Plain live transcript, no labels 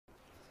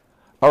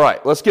All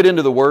right, let's get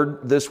into the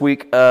Word this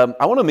week.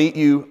 I want to meet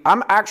you.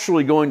 I'm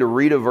actually going to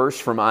read a verse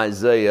from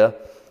Isaiah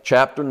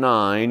chapter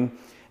 9.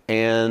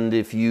 And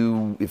if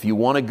you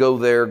want to go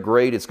there,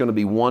 great. It's going to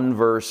be one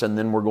verse, and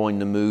then we're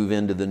going to move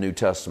into the New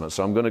Testament.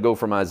 So I'm going to go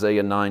from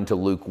Isaiah 9 to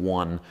Luke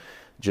 1,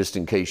 just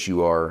in case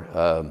you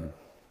are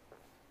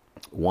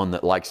one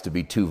that likes to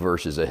be 2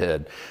 verses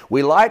ahead.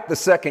 We light the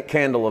second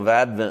candle of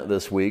Advent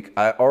this week.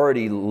 I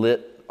already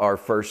lit our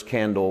first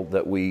candle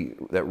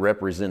that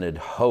represented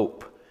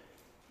hope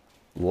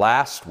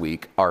last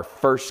week, our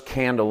first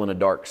candle in a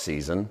dark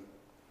season.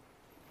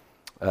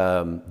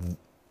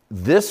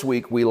 This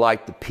week we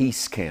light the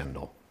peace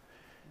candle,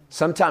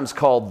 sometimes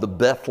called the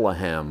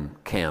Bethlehem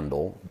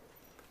candle.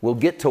 We'll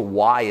get to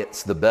why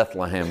it's the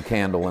Bethlehem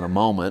candle in a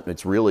moment.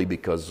 It's really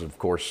because, of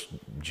course,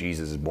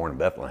 Jesus is born in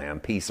Bethlehem.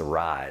 Peace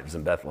arrives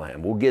in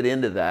Bethlehem. We'll get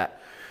into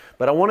that.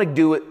 But I want to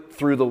do it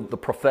through the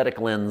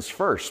prophetic lens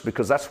first,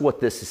 because that's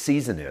what this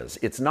season is.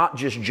 It's not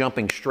just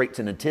jumping straight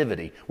to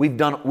nativity. We've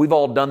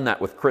all done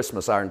that with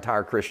Christmas our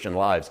entire Christian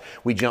lives.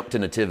 We jump to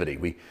nativity.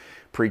 We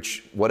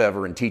preach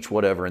whatever and teach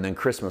whatever, and then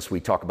Christmas we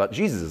talk about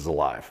Jesus is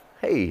alive.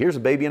 Hey, here's a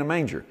baby in a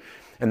manger.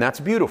 And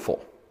that's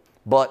beautiful.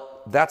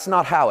 But that's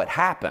not how it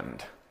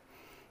happened.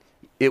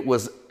 It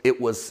was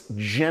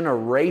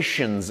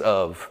generations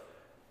of,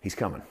 he's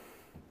coming,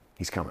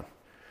 he's coming,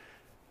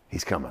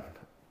 he's coming.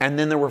 And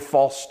then there were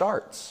false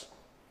starts.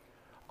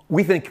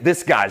 We think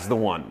this guy's the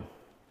one,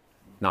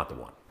 not the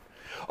one.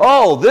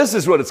 Oh, this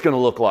is what it's going to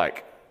look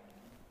like.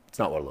 It's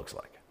not what it looks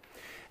like.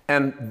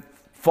 And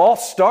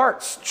false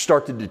starts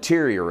start to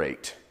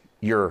deteriorate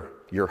your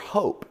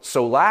hope.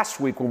 So last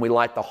week when we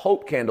light the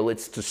hope candle,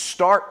 it's to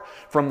start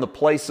from the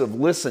place of,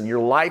 listen, your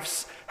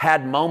life's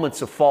had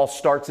moments of false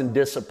starts and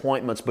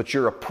disappointments, but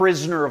you're a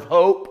prisoner of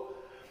hope,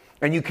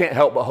 and you can't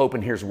help but hope,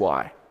 and here's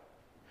why.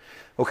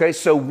 Okay,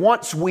 so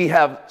once we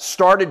have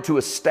started to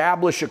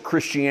establish a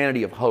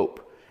Christianity of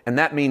hope, and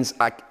that means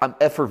I'm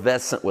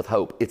effervescent with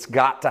hope. It's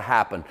got to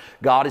happen.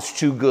 God is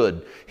too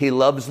good. He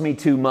loves me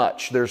too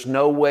much. There's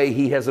no way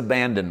He has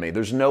abandoned me.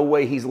 There's no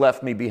way He's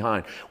left me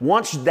behind.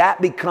 Once that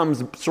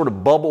becomes sort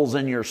of bubbles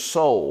in your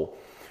soul,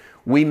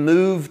 we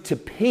move to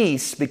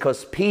peace,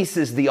 because peace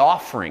is the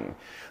offering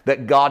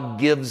that God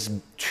gives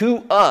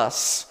to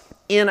us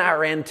in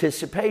our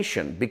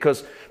anticipation.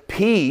 Because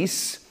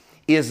peace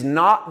is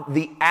not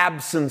the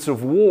absence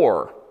of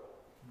war.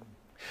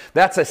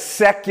 That's a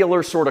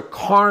secular sort of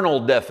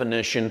carnal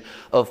definition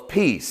of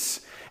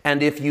peace.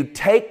 And if you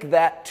take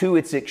that to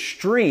its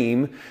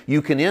extreme,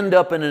 you can end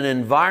up in an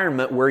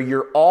environment where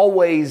you're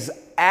always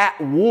at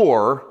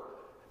war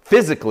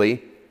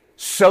physically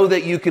so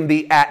that you can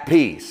be at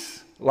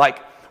peace. Like,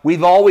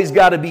 we've always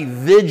got to be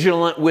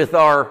vigilant with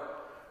our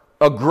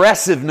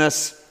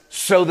aggressiveness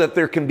so that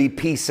there can be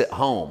peace at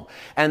home.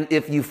 And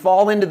if you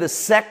fall into the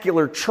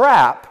secular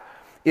trap,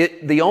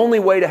 the only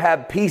way to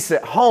have peace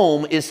at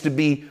home is to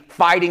be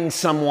fighting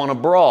someone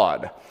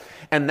abroad.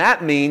 And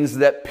that means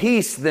that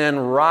peace then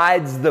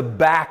rides the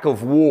back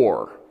of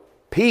war.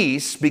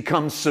 Peace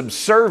becomes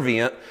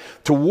subservient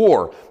to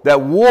war. That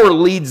war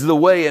leads the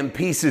way and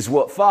peace is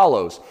what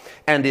follows.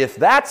 And if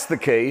that's the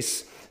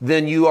case,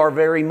 then you are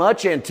very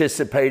much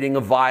anticipating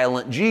a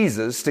violent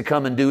Jesus to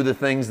come and do the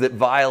things that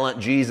violent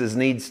Jesus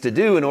needs to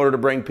do in order to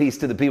bring peace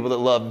to the people that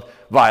love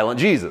violent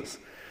Jesus.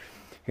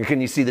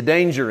 Can you see the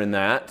danger in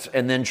that?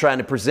 And then trying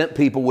to present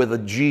people with a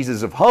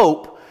Jesus of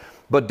hope,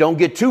 but don't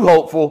get too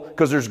hopeful,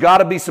 because there's got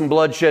to be some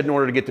bloodshed in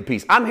order to get to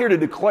peace. I'm here to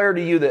declare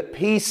to you that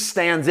peace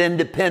stands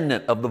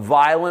independent of the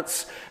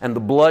violence and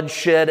the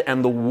bloodshed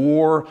and the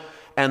war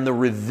and the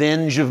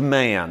revenge of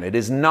man. It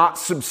is not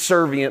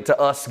subservient to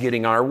us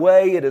getting our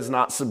way. It is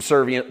not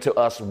subservient to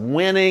us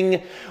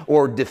winning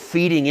or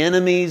defeating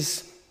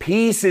enemies.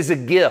 Peace is a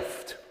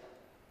gift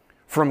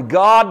from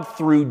God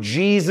through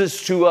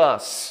Jesus to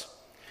us.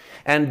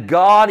 And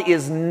God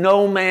is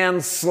no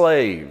man's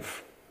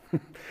slave.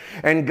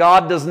 And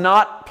God does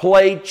not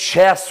play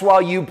chess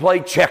while you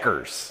play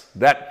checkers.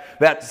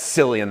 That's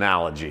silly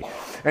analogy.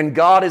 And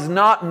God is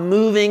not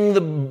moving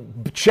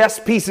the chess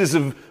pieces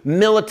of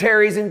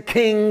militaries and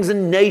kings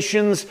and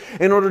nations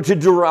in order to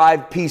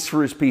derive peace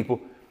for His people.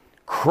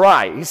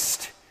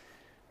 Christ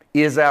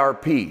is our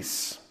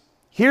peace.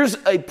 Here's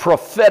a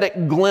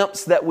prophetic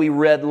glimpse that we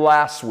read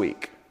last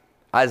week.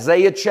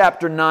 Isaiah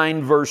chapter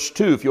 9, verse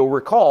 2. If you'll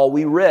recall,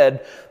 we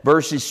read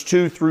verses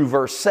 2 through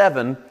verse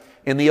 7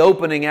 in the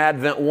opening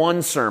Advent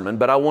 1 sermon,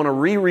 but I want to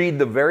reread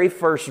the very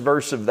first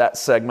verse of that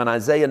segment,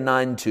 Isaiah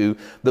 9, 2.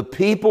 The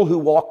people who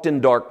walked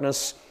in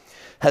darkness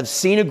have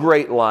seen a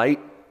great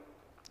light.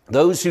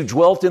 Those who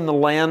dwelt in the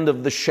land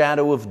of the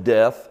shadow of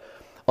death,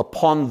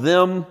 upon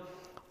them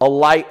a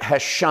light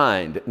has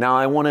shined. Now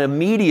I want to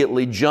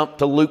immediately jump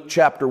to Luke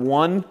chapter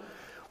 1.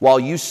 While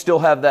you still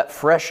have that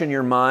fresh in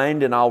your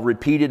mind, and I'll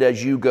repeat it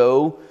as you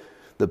go,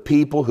 the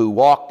people who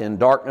walked in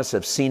darkness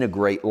have seen a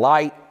great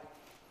light.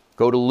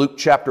 Go to Luke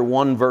chapter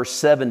 1, verse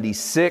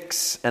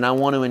 76, and I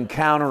want to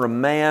encounter a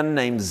man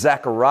named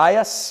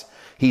Zacharias.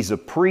 He's a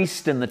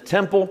priest in the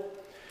temple.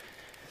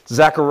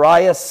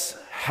 Zacharias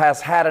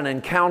has had an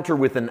encounter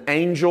with an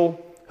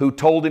angel who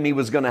told him he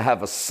was going to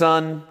have a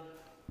son.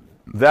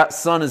 That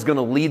son is going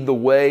to lead the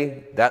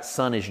way. That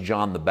son is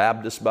John the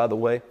Baptist, by the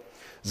way.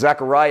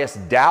 Zacharias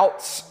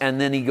doubts,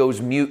 and then he goes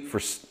mute for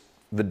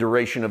the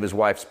duration of his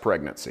wife's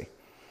pregnancy.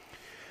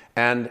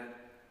 And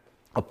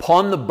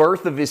upon the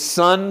birth of his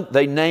son,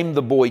 they named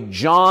the boy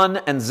John,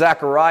 and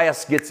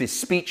Zacharias gets his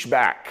speech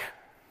back.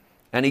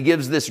 And he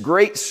gives this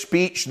great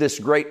speech,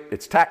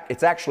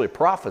 it's actually a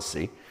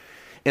prophecy.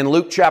 In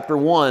Luke chapter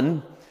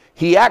 1,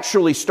 he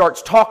actually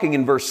starts talking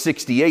in verse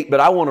 68, but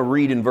I want to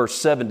read in verse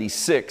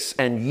 76.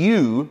 And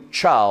you,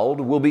 child,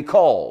 will be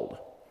called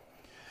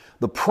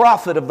the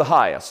prophet of the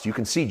highest. You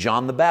can see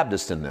John the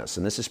Baptist in this.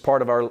 And this is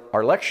part of our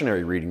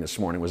lectionary reading this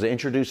morning, was to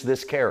introduce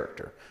this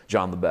character,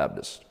 John the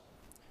Baptist.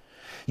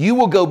 You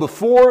will go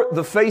before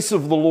the face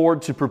of the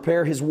Lord to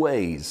prepare his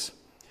ways,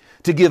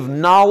 to give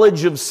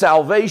knowledge of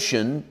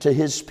salvation to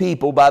his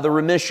people by the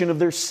remission of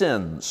their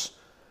sins,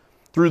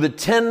 through the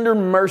tender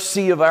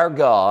mercy of our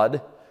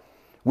God,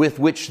 with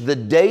which the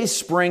day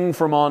spring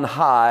from on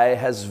high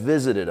has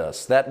visited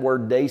us. That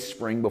word day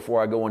spring,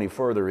 before I go any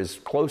further, is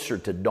closer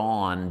to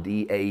dawn,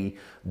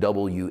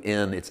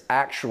 D-A-W-N. It's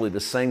actually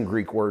the same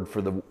Greek word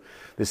for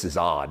this is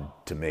odd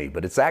to me,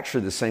 but it's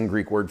actually the same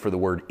Greek word for the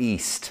word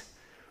east.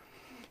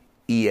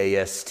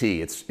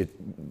 E-A-S-T.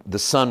 The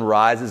sun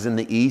rises in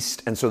the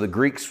east, and so the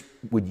Greeks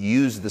would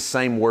use the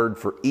same word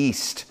for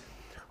east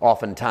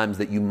oftentimes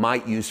that you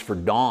might use for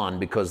dawn,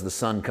 because the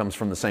sun comes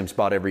from the same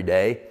spot every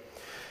day.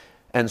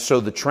 And so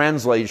the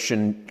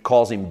translation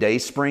calls him day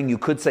spring. You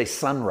could say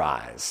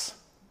sunrise,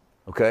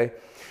 okay?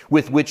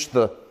 With which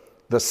the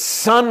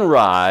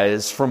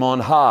sunrise from on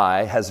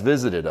high has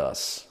visited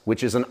us,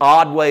 which is an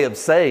odd way of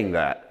saying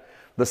that.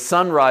 The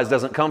sunrise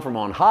doesn't come from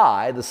on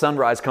high. The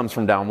sunrise comes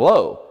from down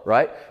low,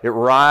 right? It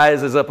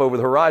rises up over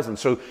the horizon.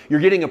 So you're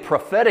getting a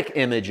prophetic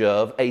image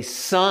of a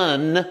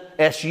sun,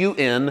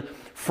 S-U-N,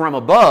 from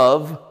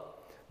above.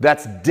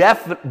 That's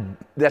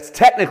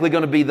technically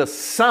going to be the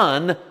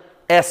sun,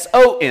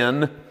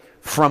 S-O-N,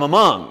 from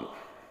among.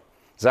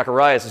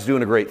 Zacharias is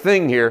doing a great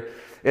thing here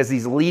as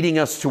he's leading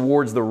us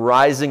towards the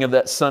rising of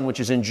that sun,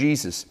 which is in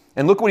Jesus.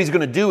 And look what he's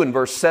going to do in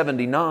verse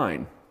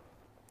 79.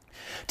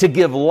 To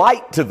give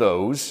light to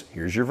those,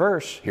 here's your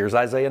verse, here's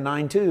Isaiah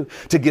 9:2.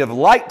 To give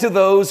light to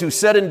those who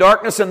sit in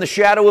darkness and the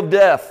shadow of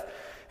death,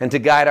 and to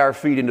guide our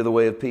feet into the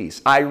way of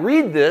peace. I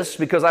read this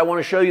because I want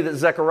to show you that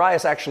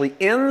Zacharias actually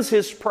ends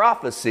his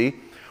prophecy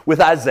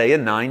with Isaiah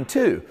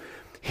 9:2.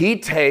 He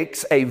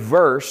takes a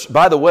verse,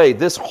 by the way,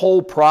 this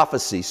whole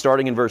prophecy,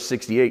 starting in verse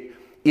 68,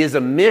 is a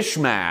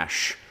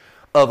mishmash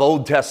of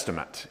Old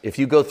Testament. If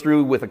you go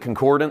through with a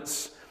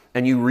concordance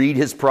and you read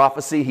his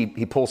prophecy,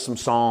 he pulls some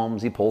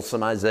Psalms, he pulls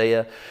some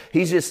Isaiah.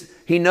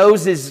 He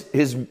knows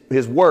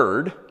his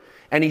word,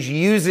 and he's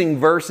using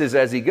verses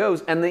as he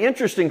goes. And the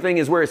interesting thing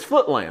is where his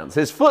foot lands.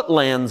 His foot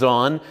lands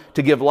on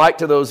to give light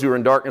to those who are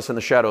in darkness and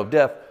the shadow of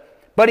death.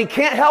 But he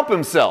can't help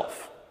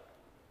himself.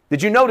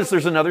 Did you notice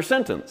there's another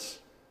sentence?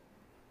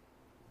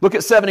 Look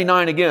at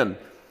 79 again.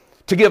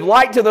 To give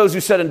light to those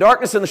who sit in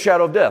darkness and the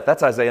shadow of death.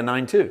 That's Isaiah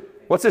 9:2.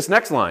 What's this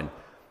next line?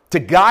 To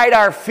guide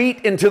our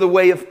feet into the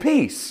way of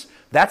peace.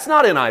 That's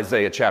not in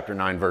Isaiah chapter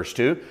 9, verse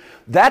 2.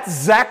 That's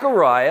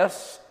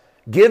Zacharias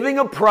giving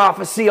a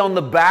prophecy on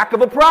the back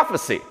of a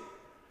prophecy.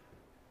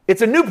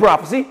 It's a new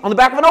prophecy on the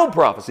back of an old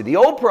prophecy. The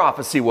old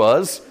prophecy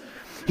was,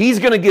 he's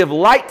going to give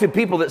light to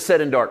people that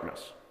sit in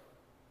darkness.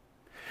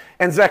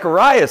 And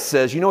Zacharias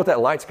says, you know what that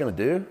light's going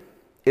to do?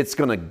 It's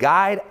going to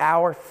guide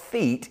our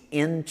feet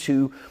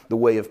into the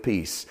way of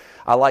peace.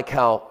 I like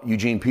how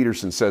Eugene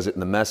Peterson says it in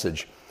the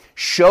Message.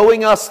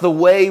 Showing us the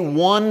way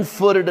 1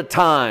 foot at a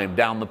time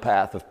down the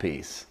path of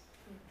peace.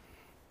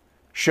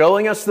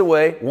 Showing us the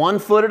way 1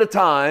 foot at a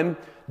time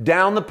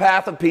down the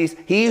path of peace.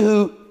 He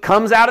who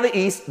comes out of the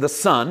east, the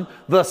sun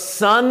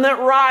that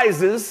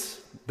rises,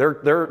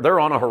 they're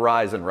on a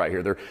horizon right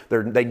here.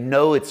 They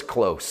know it's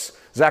close.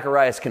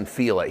 Zacharias can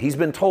feel it. He's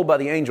been told by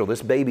the angel,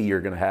 this baby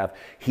you're going to have,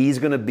 he's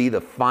going to be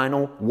the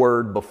final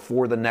word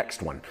before the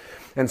next one.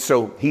 And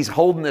so he's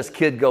holding this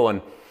kid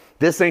going,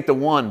 this ain't the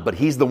one, but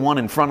he's the one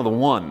in front of the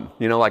one.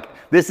 You know, like,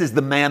 this is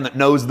the man that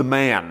knows the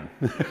man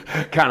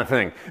kind of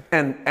thing.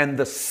 And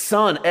the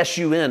sun,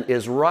 S-U-N,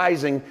 is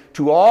rising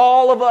to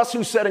all of us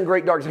who sit in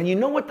great darkness. And you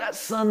know what that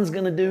sun's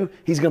going to do?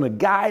 He's going to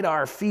guide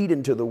our feet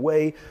into the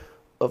way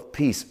of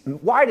peace.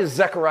 Why does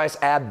Zacharias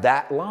add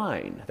that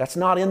line? That's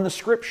not in the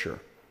scripture.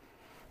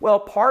 Well,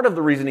 part of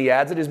the reason he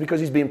adds it is because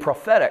he's being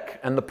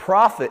prophetic. And the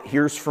prophet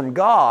hears from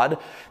God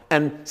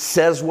and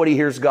says what he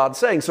hears God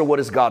saying. So what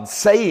is God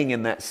saying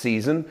in that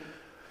season?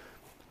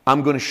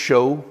 I'm going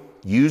to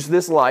use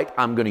this light.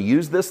 I'm going to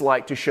use this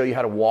light to show you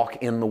how to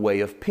walk in the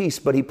way of peace.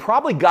 But he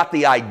probably got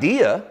the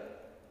idea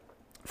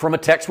from a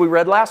text we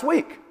read last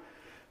week.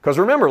 Because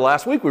remember,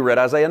 last week we read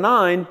Isaiah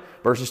 9,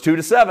 verses 2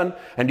 to 7.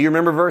 And do you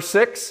remember verse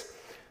 6?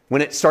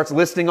 When it starts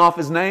listing off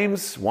his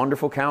names,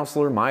 Wonderful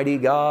Counselor, Mighty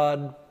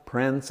God,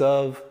 Prince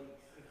of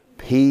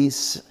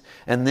Peace.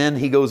 And then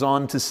he goes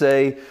on to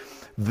say,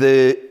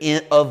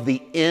 of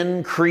the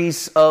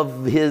increase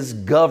of his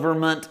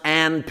government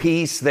and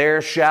peace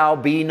there shall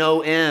be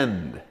no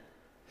end.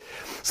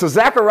 So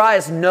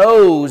Zacharias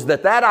knows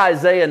that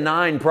Isaiah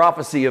 9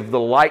 prophecy of the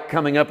light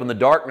coming up in the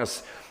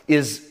darkness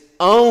is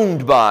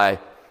owned by,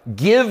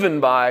 given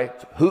by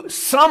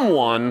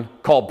someone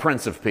called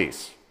Prince of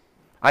Peace.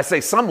 I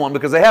say someone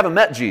because they haven't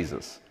met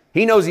Jesus.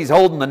 He knows he's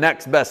holding the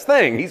next best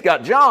thing. He's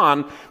got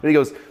John, but he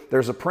goes,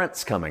 there's a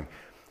prince coming.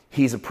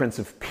 He's a Prince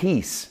of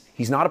Peace.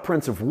 He's not a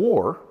prince of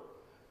war.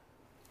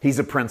 He's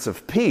a Prince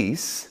of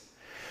Peace.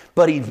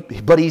 But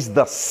he's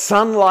the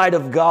sunlight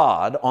of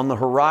God on the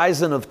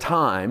horizon of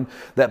time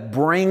that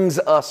brings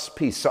us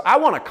peace. So I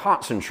want to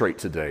concentrate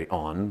today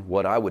on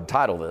what I would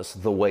title this,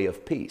 the way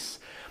of peace.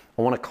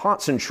 I want to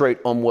concentrate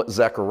on what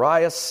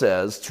Zechariah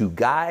says to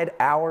guide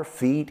our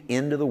feet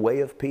into the way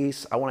of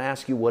peace. I want to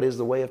ask you, what is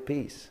the way of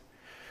peace?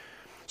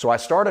 So I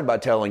started by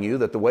telling you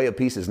that the way of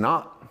peace is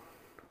not,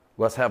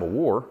 let's have a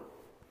war.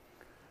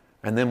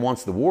 And then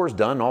once the war's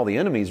done, all the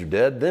enemies are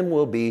dead, then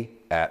we'll be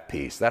at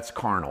peace. That's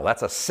carnal.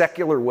 That's a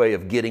secular way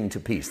of getting to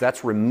peace.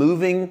 That's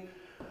removing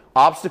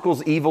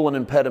obstacles, evil, and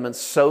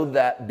impediments so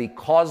that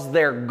because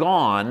they're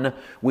gone,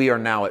 we are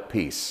now at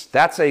peace.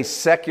 That's a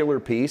secular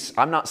peace.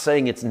 I'm not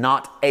saying it's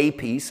not a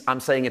peace.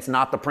 I'm saying it's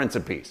not the Prince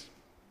of Peace.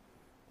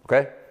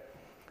 Okay?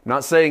 I'm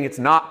not saying it's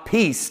not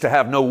peace to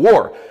have no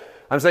war.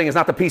 I'm saying it's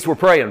not the peace we're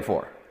praying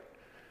for.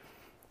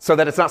 So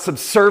that it's not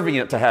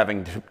subservient to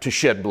having to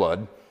shed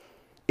blood.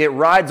 It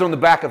rides on the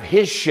back of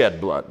his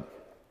shed blood.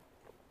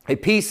 A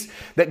peace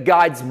that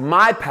guides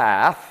my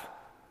path,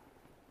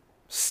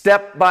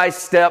 step by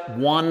step,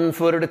 1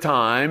 foot at a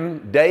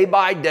time, day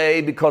by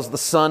day, because the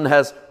sun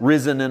has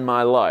risen in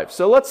my life.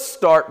 So let's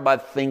start by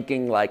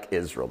thinking like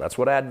Israel. That's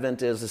what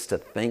Advent is to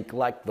think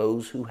like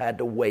those who had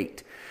to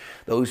wait,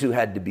 those who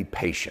had to be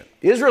patient.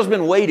 Israel's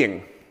been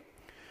waiting.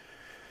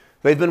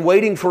 They've been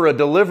waiting for a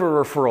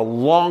deliverer for a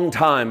long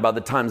time by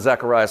the time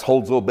Zacharias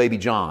holds little baby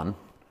John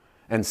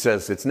and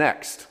says, it's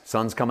next,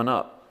 sun's coming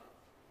up.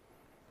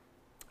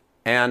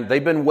 And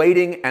they've been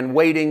waiting and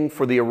waiting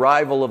for the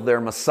arrival of their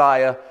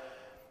Messiah.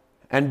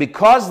 And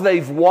because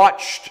they've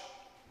watched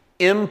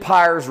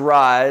empires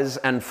rise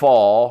and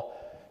fall,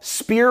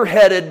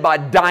 spearheaded by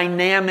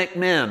dynamic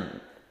men,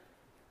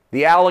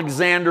 the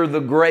Alexander the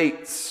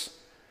Greats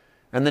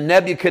and the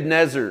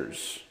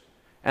Nebuchadnezzars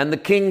and the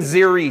King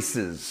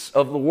Xerxes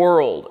of the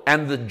world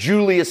and the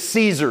Julius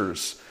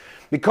Caesars,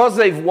 because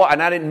they've watched,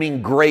 and I didn't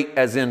mean great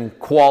as in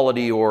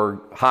quality or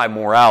high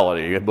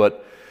morality,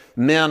 but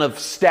men of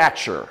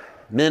stature,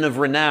 men of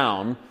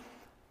renown,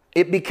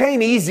 it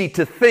became easy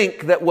to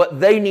think that what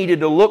they needed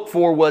to look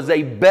for was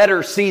a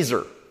better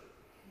Caesar.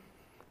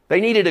 They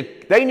needed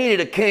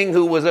a king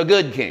who was a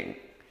good king.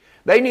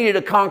 They needed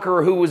a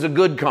conqueror who was a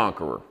good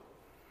conqueror.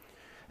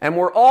 And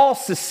we're all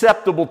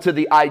susceptible to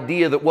the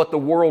idea that what the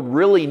world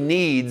really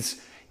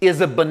needs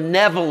is a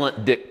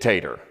benevolent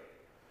dictator,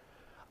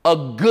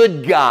 a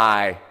good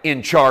guy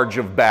in charge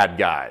of bad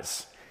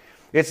guys.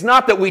 It's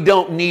not that we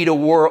don't need a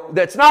world,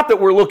 it's not that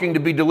we're looking to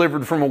be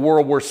delivered from a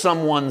world where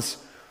someone's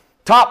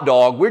top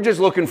dog. We're just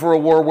looking for a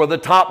world where the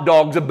top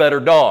dog's a better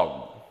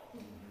dog.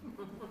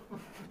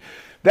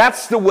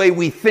 That's the way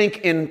we think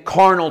in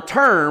carnal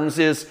terms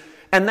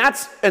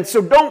and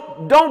so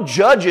don't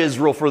judge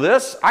Israel for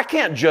this. I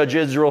can't judge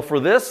Israel for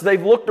this.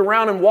 They've looked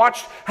around and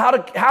watched how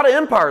do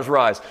empires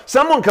rise.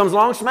 Someone comes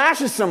along,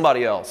 smashes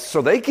somebody else.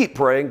 So they keep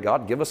praying,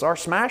 God, give us our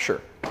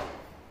smasher.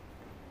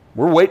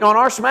 We're waiting on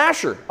our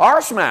smasher,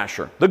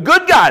 the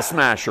good guy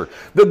smasher,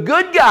 the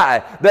good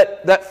guy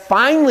that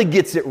finally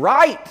gets it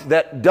right,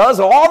 that does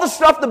all the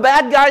stuff the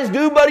bad guys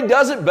do, but he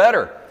does it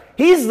better.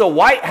 He's the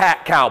white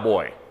hat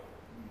cowboy.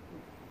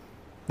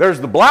 There's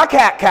the black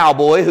hat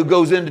cowboy who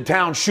goes into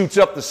town, shoots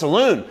up the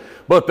saloon,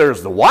 but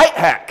there's the white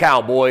hat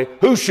cowboy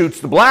who shoots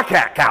the black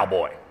hat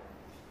cowboy,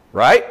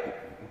 right?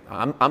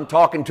 I'm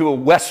talking to a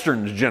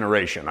Westerns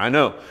generation, I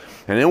know.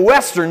 And in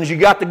Westerns, you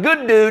got the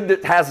good dude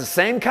that has the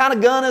same kind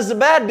of gun as the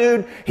bad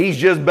dude. He's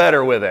just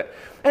better with it.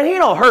 And he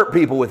don't hurt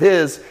people with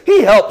his.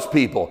 He helps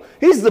people.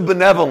 He's the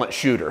benevolent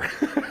shooter.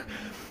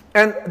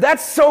 And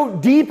that's so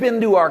deep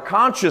into our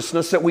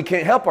consciousness that we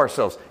can't help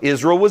ourselves.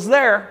 Israel was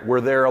there.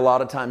 We're there a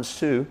lot of times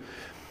too.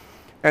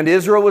 And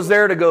Israel was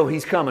there to go,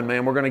 he's coming,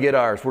 man. We're going to get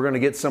ours. We're going to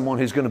get someone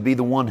who's going to be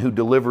the one who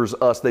delivers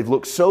us. They've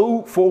looked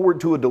so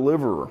forward to a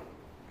deliverer.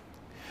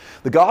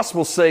 The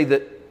Gospels say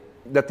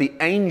that the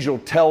angel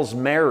tells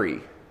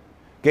Mary,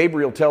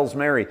 Gabriel tells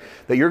Mary,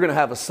 that you're going to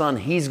have a son.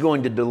 He's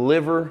going to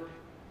deliver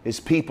his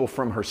people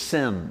from her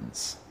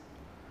sins.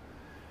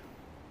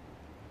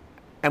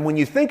 And when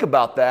you think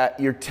about that,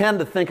 you tend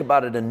to think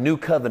about it in new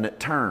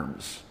covenant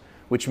terms,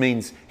 which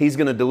means he's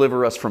going to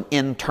deliver us from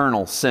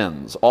internal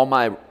sins. All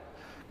my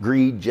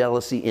greed,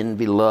 jealousy,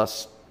 envy,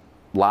 lust,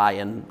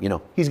 lying,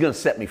 he's going to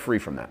set me free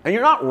from that. And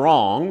you're not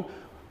wrong,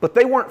 but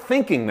they weren't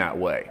thinking that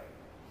way.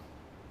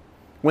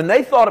 When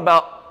they thought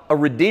about a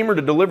redeemer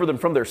to deliver them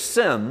from their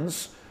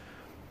sins,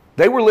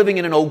 they were living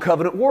in an old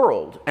covenant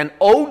world. And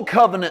old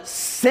covenant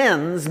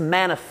sins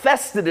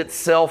manifested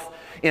itself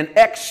in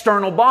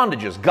external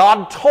bondages.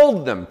 God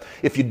told them,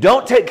 if you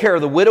don't take care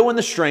of the widow and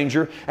the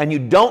stranger, and you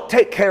don't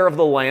take care of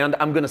the land,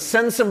 I'm going to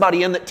send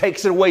somebody in that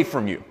takes it away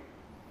from you.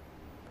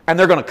 And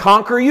they're going to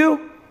conquer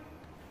you,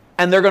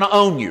 and they're going to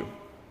own you.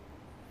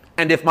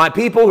 And if my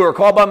people who are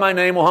called by my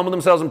name will humble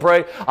themselves and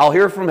pray, I'll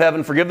hear from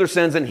heaven, forgive their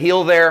sins, and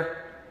heal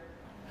their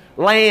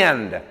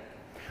land.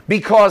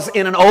 Because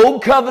in an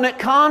old covenant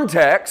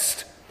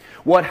context,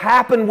 what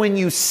happened when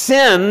you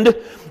sinned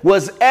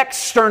was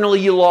externally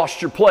you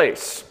lost your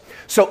place.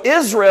 So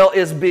Israel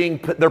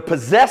they're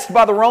possessed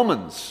by the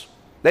Romans.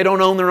 They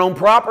don't own their own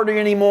property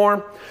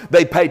anymore.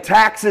 They pay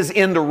taxes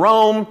into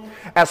Rome.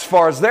 As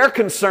far as they're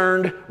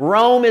concerned,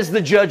 Rome is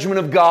the judgment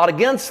of God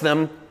against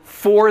them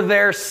for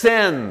their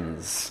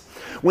sins.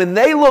 When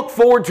they look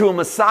forward to a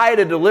Messiah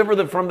to deliver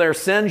them from their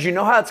sins, you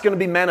know how it's going to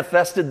be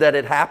manifested that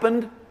it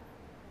happened?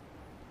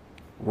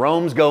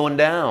 Rome's going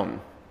down.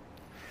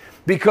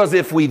 Because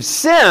if we've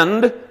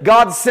sinned,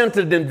 God sent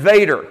an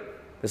invader.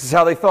 This is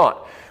how they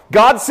thought.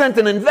 God sent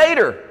an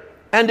invader.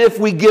 And if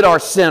we get our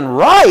sin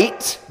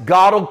right,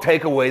 God will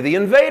take away the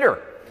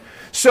invader.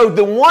 So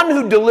the one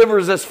who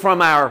delivers us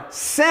from our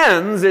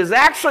sins is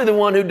actually the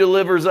one who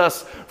delivers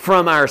us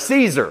from our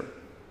Caesar.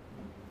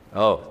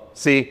 Oh,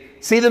 see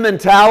the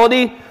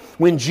mentality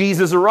when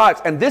Jesus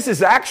arrives. And this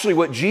is actually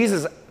what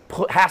Jesus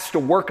has to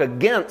work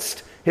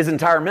against his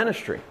entire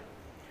ministry.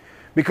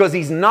 Because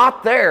he's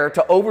not there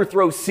to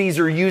overthrow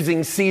Caesar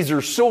using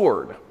Caesar's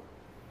sword.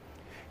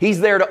 He's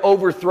there to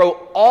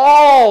overthrow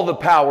all the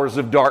powers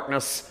of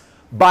darkness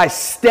by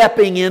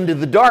stepping into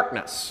the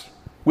darkness,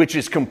 which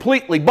is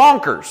completely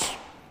bonkers.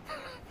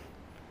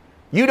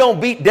 You don't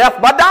beat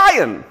death by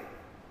dying.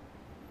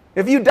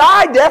 If you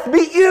die, death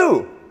beat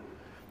you.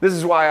 This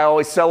is why I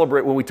always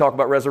celebrate when we talk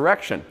about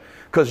resurrection,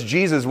 because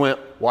Jesus went,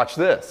 watch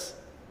this.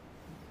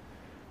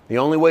 The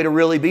only way to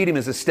really beat him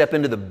is to step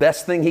into the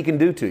best thing he can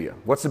do to you.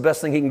 What's the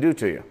best thing he can do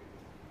to you?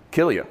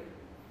 Kill you.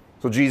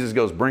 So Jesus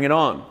goes, bring it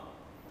on.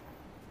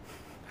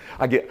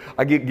 I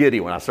get giddy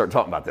when I start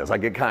talking about this. I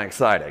get kind of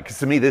excited because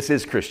to me this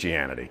is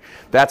Christianity.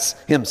 That's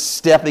him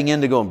stepping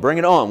in to go and bring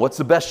it on. What's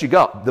the best you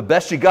got? The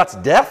best you got's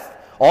death?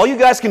 All you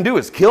guys can do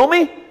is kill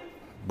me?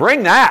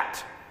 Bring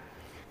that.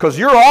 Because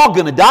you're all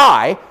going to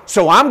die,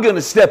 so I'm going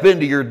to step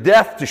into your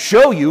death to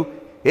show you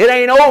it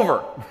ain't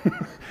over.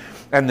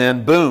 And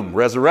then boom,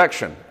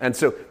 resurrection. And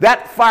so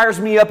that fires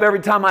me up every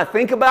time I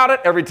think about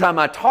it, every time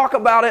I talk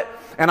about it,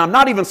 and I'm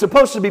not even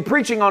supposed to be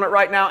preaching on it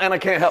right now, and I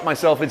can't help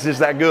myself. It's just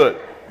that good.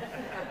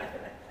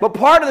 But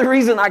part of the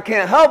reason I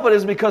can't help it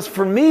is because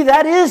for me,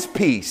 that is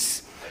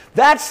peace.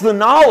 That's the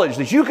knowledge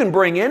that you can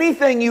bring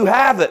anything you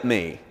have at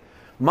me.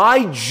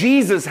 My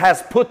Jesus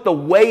has put the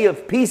way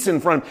of peace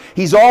in front of him.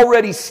 He's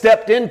already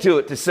stepped into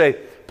it to say,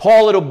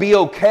 Paul, it'll be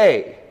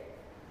okay.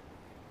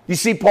 You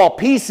see, Paul,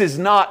 peace is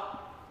not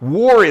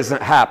war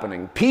isn't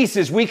happening. Peace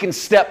is we can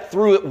step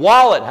through it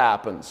while it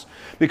happens.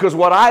 Because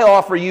what I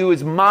offer you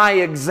is my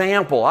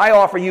example. I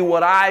offer you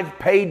what I've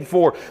paid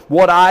for,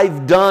 what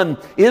I've done.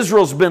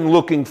 Israel's been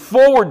looking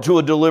forward to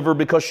a deliverer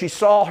because she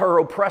saw her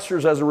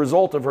oppressors as a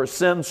result of her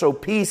sin. So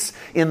peace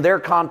in their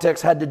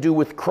context had to do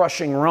with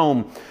crushing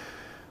Rome.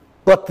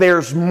 But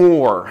there's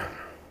more.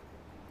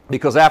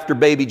 Because after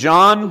baby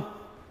John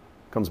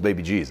comes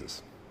baby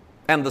Jesus.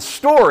 And the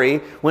story,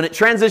 when it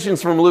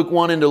transitions from Luke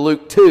 1 into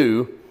Luke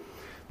 2,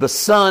 the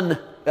son,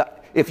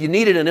 if you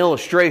needed an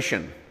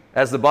illustration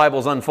as the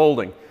Bible's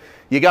unfolding,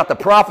 you got the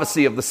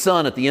prophecy of the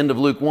son at the end of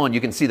Luke 1.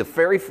 You can see the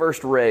very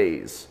first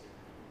rays.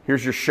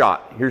 Here's your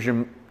shot. Here's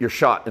your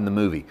shot in the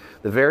movie.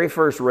 The very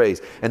first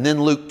rays. And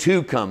then Luke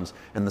 2 comes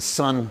and the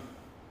sun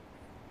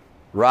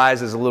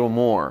rises a little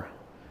more.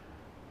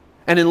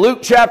 And in Luke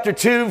chapter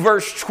 2,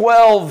 verse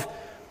 12,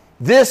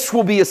 this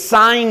will be a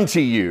sign to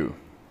you.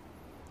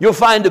 You'll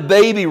find a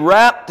baby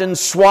wrapped in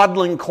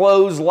swaddling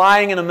clothes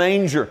lying in a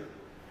manger.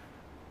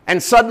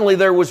 And suddenly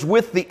there was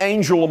with the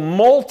angel a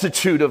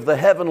multitude of the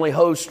heavenly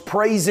host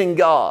praising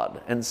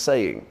God and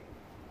saying,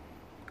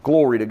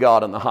 Glory to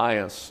God in the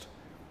highest,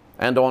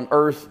 and on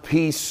earth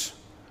peace,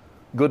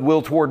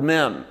 goodwill toward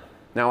men.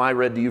 Now I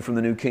read to you from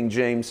the New King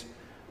James,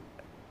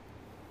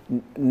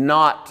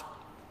 not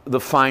the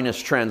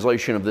finest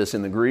translation of this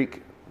in the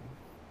Greek.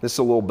 This is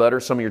a little better.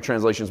 Some of your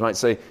translations might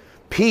say,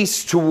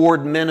 peace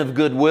toward men of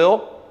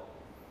goodwill,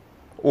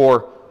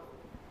 or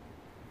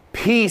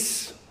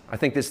peace, I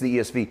think this is the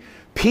ESV,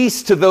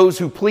 peace to those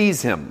who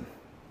please him.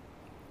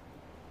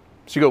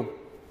 So you go,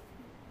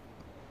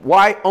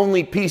 why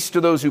only peace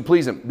to those who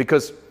please him?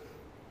 Because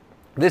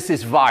this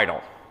is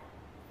vital.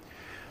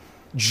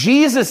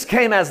 Jesus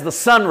came as the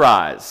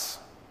sunrise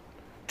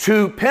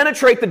to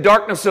penetrate the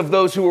darkness of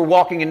those who were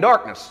walking in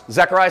darkness.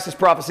 Zechariah's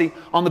prophecy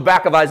on the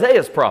back of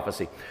Isaiah's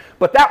prophecy.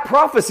 But that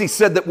prophecy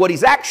said that what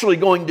he's actually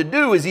going to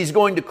do is he's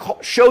going to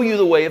show you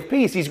the way of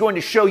peace. He's going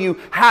to show you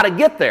how to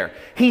get there.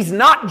 He's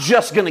not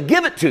just going to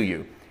give it to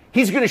you.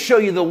 He's going to show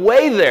you the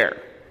way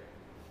there.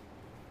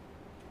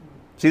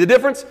 See the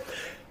difference?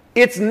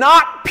 It's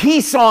not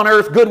peace on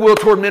earth, goodwill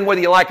toward men,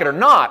 whether you like it or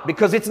not,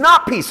 because it's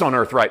not peace on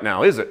earth right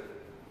now, is it?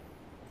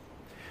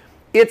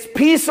 It's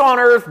peace on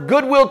earth,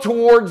 goodwill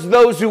towards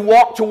those who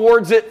walk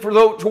towards it,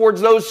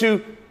 towards those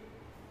who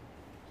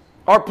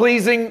are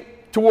pleasing,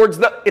 towards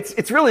the...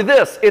 It's really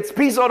this. It's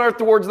peace on earth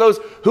towards those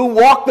who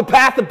walk the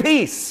path of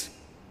peace.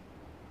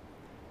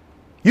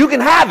 You can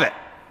have it.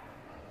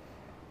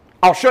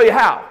 I'll show you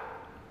how,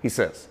 he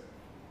says.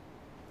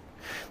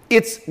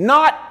 It's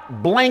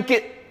not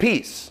blanket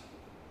peace,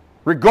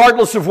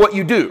 regardless of what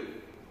you do.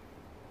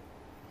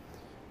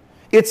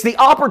 It's the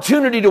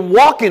opportunity to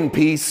walk in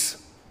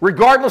peace,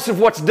 regardless of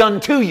what's done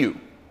to you.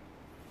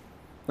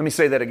 Let me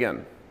say that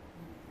again.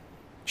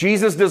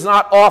 Jesus does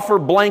not offer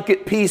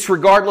blanket peace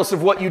regardless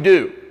of what you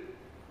do.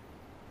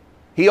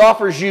 He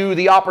offers you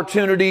the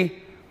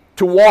opportunity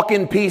to walk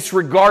in peace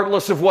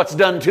regardless of what's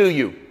done to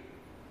you.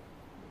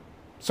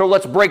 So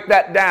let's break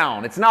that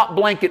down. It's not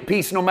blanket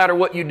peace no matter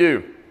what you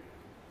do.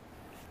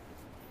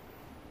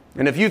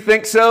 And if you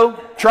think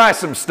so, try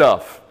some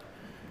stuff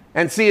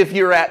and see if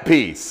you're at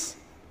peace.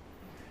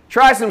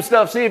 Try some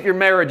stuff, see if your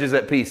marriage is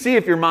at peace. See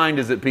if your mind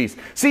is at peace.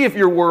 See if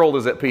your world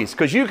is at peace.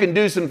 Because you can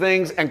do some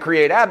things and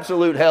create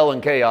absolute hell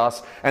and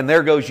chaos, and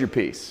there goes your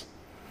peace.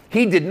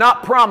 He did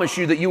not promise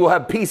you that you will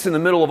have peace in the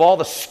middle of all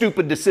the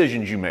stupid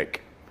decisions you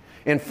make.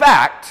 In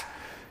fact,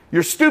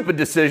 your stupid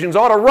decisions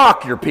ought to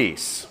rock your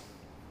peace.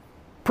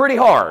 Pretty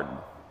hard.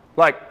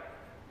 Like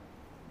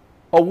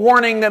a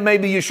warning that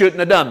maybe you shouldn't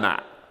have done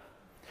that.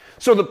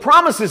 So the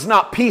promise is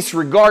not peace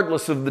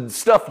regardless of the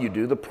stuff you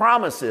do. The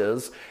promise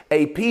is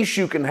a peace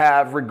you can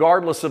have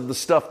regardless of the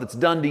stuff that's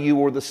done to you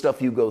or the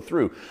stuff you go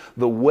through.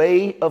 The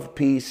way of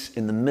peace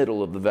in the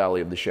middle of the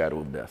valley of the shadow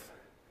of death.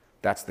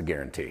 That's the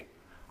guarantee.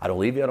 I don't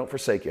leave you, I don't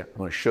forsake you. I'm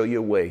going to show you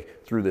a way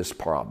through this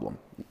problem.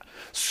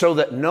 So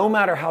that no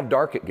matter how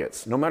dark it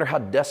gets, no matter how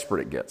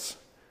desperate it gets,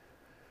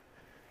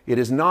 it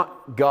is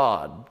not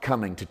God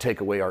coming to take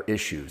away our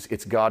issues.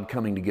 It's God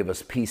coming to give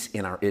us peace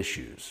in our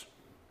issues.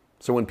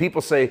 So when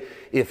people say,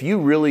 if you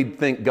really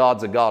think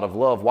God's a God of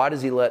love, why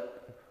does he let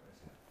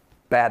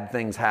bad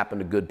things happen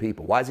to good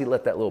people? Why does he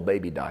let that little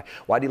baby die?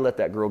 Why did he let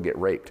that girl get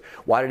raped?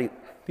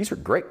 These are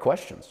great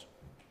questions.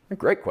 They're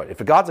great questions.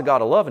 If God's a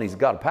God of love and he's a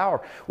God of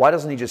power, why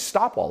doesn't he just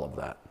stop all of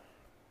that?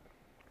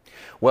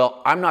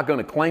 Well, I'm not going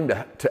to claim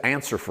to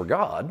answer for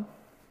God.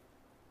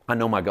 I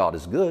know my God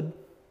is good.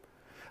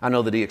 I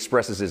know that he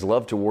expresses his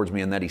love towards me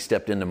and that he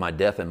stepped into my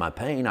death and my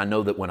pain. I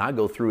know that when I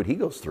go through it, he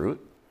goes through it.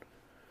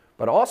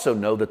 But also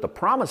know that the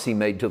promise he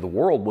made to the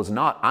world was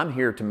not, I'm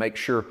here to make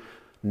sure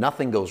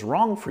nothing goes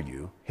wrong for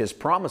you. His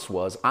promise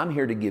was, I'm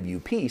here to give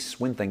you peace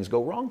when things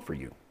go wrong for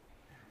you.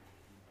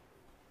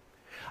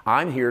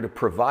 I'm here to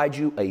provide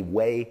you a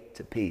way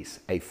to peace,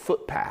 a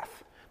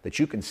footpath that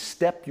you can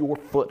step your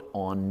foot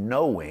on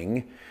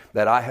knowing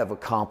that I have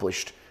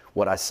accomplished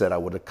what I said I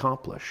would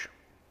accomplish.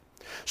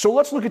 So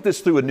let's look at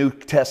this through a New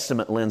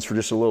Testament lens for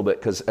just a little bit,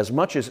 because as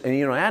much as,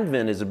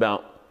 Advent is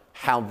about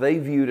how they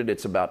viewed it,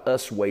 it's about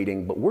us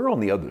waiting, but we're on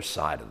the other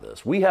side of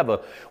this.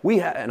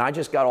 And I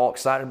just got all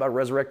excited about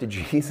resurrected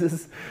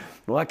Jesus.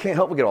 Well, I can't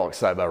help but get all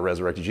excited about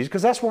resurrected Jesus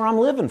because that's where I'm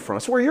living from.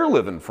 That's where you're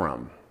living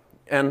from.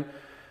 And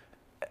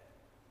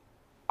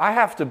I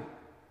have to,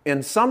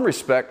 in some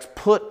respects,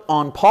 put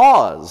on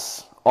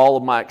pause all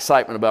of my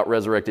excitement about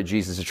resurrected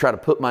Jesus to try to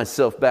put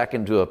myself back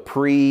into a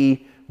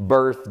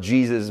pre-birth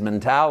Jesus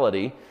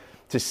mentality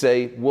to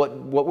say, what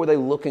were they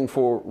looking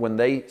for when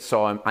they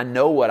saw him? I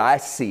know what I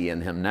see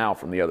in him now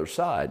from the other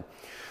side.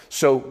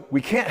 So we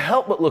can't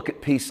help but look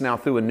at peace now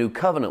through a new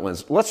covenant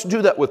lens. Let's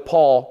do that with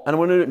Paul, and I'm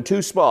going to do it in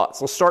two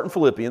spots. Let's start in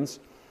Philippians.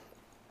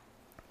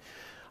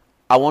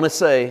 I want to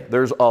say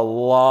there's a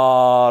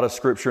lot of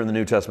scripture in the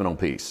New Testament on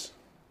peace.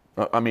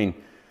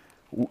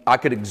 I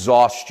could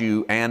exhaust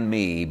you and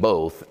me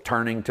both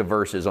turning to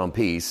verses on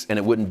peace, and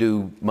it wouldn't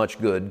do much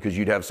good because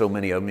you'd have so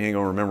many of them, you ain't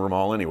going to remember them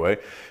all anyway.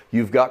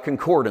 You've got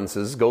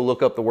concordances. Go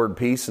look up the word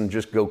peace and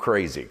just go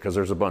crazy because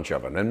there's a bunch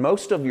of them. And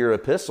most of your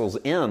epistles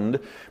end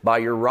by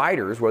your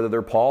writers, whether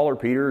they're Paul or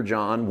Peter or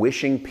John,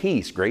 wishing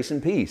peace, grace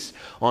and peace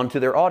onto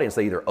their audience.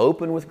 They either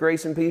open with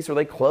grace and peace or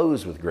they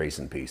close with grace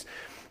and peace,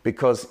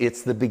 because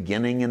it's the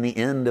beginning and the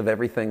end of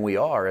everything we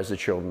are as the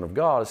children of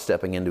God, is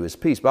stepping into his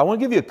peace. But I want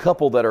to give you a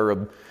couple that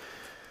are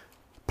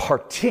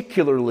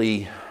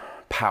particularly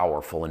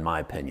powerful in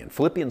my opinion.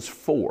 Philippians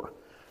 4.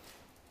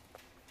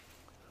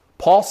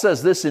 Paul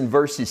says this in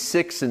verses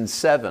 6 and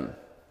 7.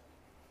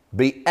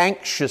 Be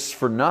anxious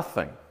for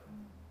nothing.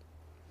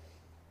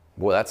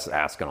 Boy, that's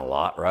asking a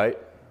lot, right?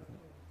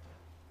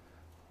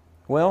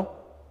 Well,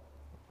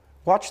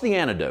 watch the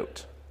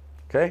antidote.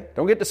 Okay?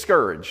 Don't get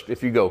discouraged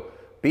if you go,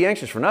 be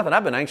anxious for nothing.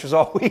 I've been anxious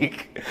all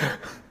week.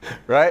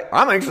 Right?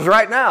 I'm anxious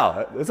right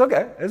now. It's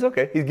okay. It's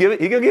okay. He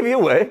can give you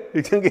a way.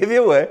 He can give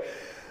you a way.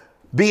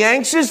 Be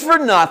anxious for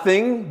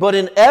nothing, but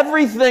in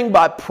everything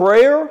by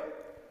prayer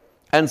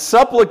and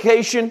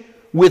supplication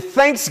with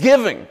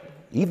thanksgiving.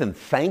 Even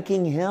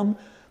thanking him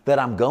that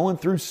I'm going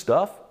through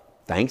stuff.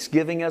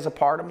 Thanksgiving as a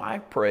part of my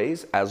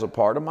praise, as a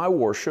part of my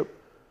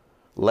worship.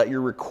 Let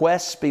your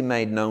requests be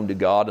made known to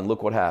God, and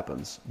look what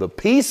happens. The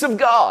peace of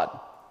God,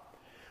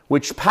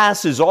 which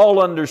passes all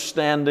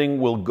understanding,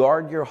 will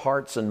guard your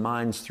hearts and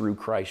minds through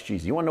Christ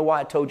Jesus. You want to know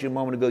why I told you a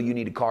moment ago you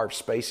need to carve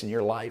space in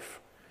your life?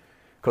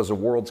 Because the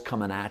world's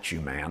coming at you,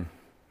 man.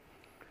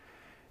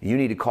 You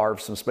need to carve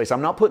some space.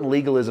 I'm not putting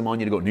legalism on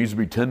you to go, it needs to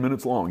be 10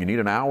 minutes long. You need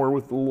an hour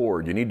with the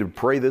Lord. You need to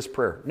pray this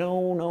prayer.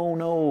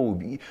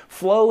 No.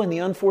 Flow in the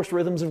unforced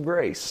rhythms of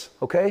grace,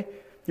 okay?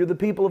 You're the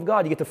people of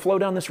God. You get to flow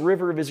down this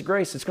river of His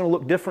grace. It's going to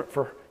look different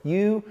for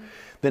you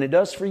than it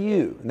does for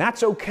you. And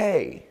that's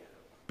okay,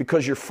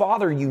 because your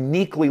Father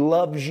uniquely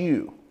loves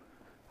you.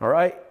 All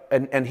right?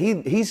 And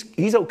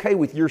he's okay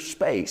with your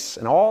space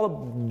and all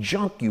the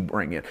junk you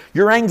bring in,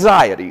 your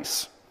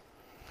anxieties.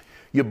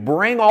 You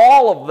bring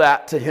all of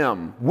that to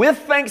Him with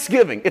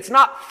thanksgiving. It's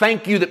not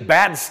thank you that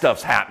bad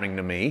stuff's happening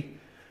to me.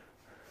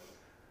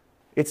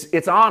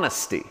 It's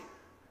honesty.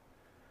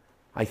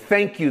 I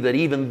thank you that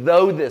even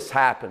though this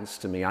happens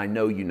to me, I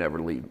know you never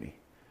leave me.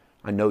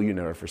 I know you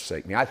never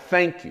forsake me. I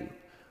thank you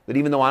that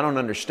even though I don't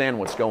understand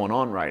what's going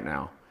on right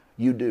now,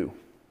 you do.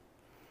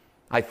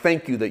 I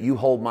thank you that you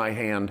hold my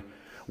hand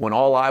when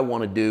all I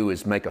want to do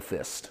is make a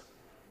fist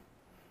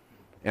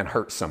and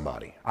hurt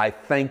somebody. I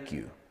thank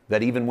you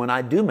that even when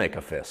I do make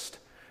a fist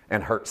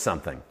and hurt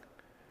something,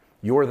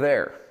 you're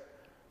there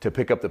to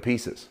pick up the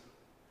pieces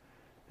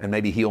and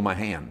maybe heal my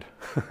hand.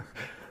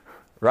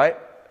 Right?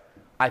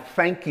 I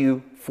thank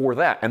you for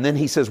that. And then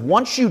he says,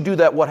 once you do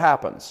that, what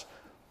happens?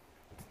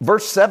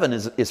 Verse 7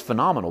 is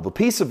phenomenal. The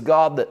peace of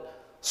God that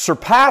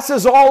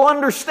surpasses all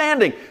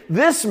understanding.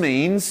 This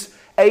means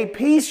a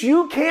peace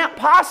you can't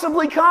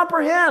possibly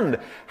comprehend.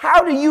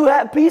 How do you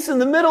have peace in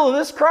the middle of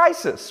this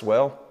crisis?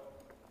 Well,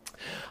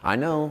 I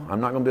know,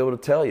 I'm not going to be able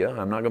to tell you.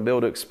 I'm not going to be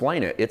able to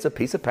explain it. It's a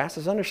peace that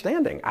passes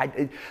understanding.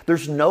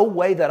 There's no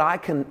way that I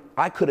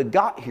could have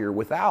got here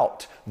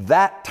without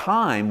that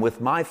time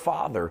with my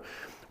Father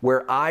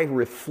where I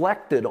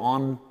reflected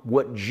on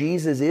what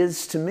Jesus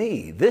is to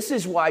me. This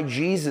is why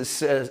Jesus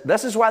says,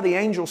 this is why the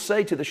angels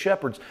say to the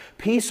shepherds,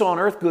 peace on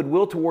earth,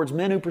 goodwill towards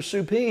men who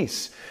pursue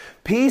peace.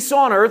 Peace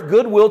on earth,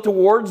 goodwill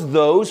towards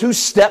those who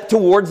step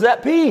towards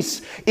that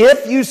peace.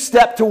 If you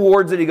step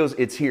towards it, he goes,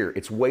 it's here.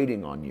 It's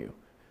waiting on you.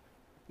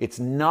 It's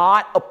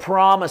not a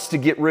promise to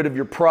get rid of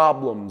your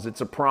problems.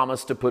 It's a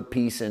promise to put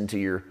peace into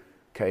your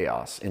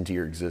chaos, into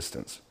your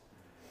existence,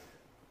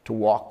 to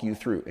walk you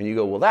through. And you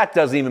go, well, that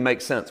doesn't even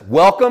make sense.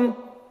 Welcome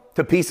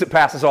to peace that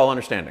passes all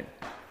understanding.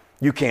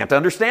 You can't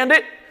understand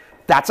it?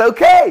 That's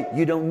okay.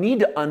 You don't need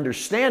to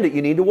understand it.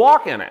 You need to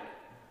walk in it.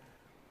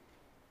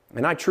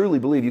 And I truly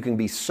believe you can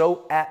be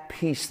so at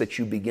peace that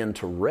you begin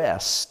to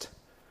rest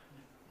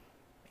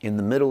in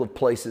the middle of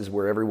places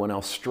where everyone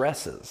else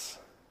stresses.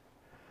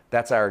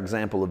 That's our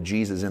example of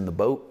Jesus in the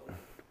boat,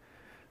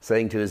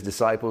 saying to his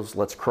disciples,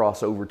 let's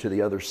cross over to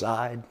the other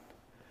side.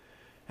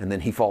 And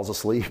then he falls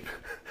asleep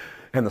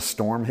and the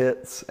storm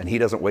hits and he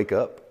doesn't wake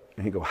up.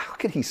 And you go, how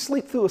could he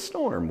sleep through a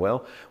storm?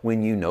 Well,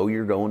 when you know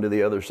you're going to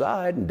the other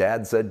side and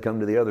Dad said come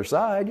to the other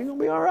side, you're going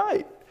to be all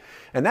right.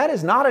 And that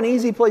is not an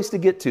easy place to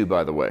get to,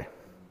 by the way.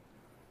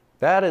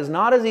 That is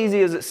not as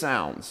easy as it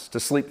sounds to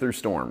sleep through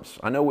storms.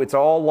 I know it's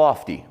all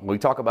lofty. We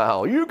talk about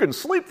how you can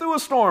sleep through a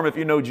storm if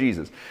you know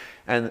Jesus.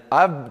 And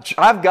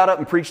I've got up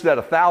and preached that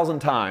 1,000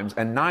 times,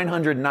 and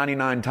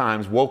 999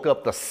 times woke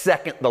up the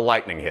second the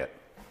lightning hit.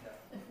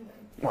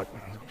 Like,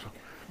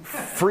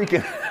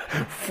 freaking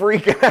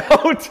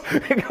out.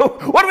 And go,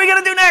 what are we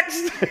going to do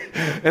next?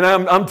 And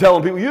I'm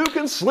telling people, you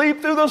can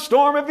sleep through the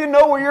storm if you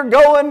know where you're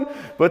going.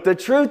 But the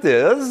truth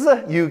is,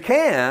 you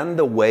can.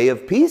 The way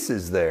of peace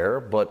is there,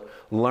 but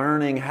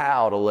learning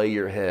how to lay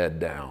your head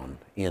down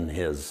in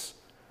his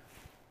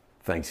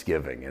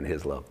thanksgiving and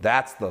his love.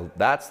 That's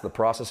the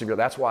process of growth.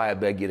 That's why I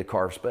beg you to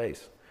carve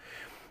space.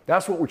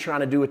 That's what we're trying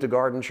to do at the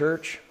Garden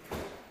Church,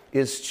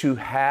 is to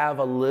have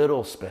a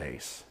little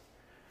space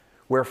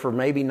where for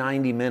maybe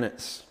 90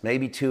 minutes,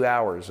 maybe 2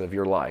 hours of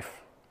your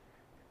life,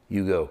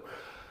 you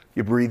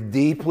breathe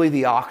deeply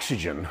the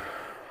oxygen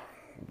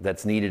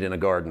that's needed in a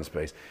garden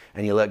space,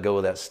 and you let go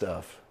of that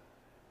stuff.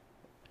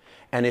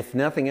 And if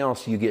nothing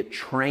else, you get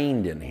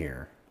trained in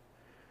here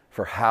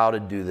for how to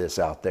do this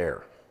out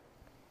there.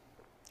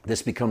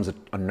 This becomes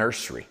a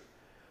nursery,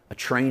 a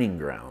training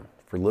ground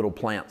for little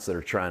plants that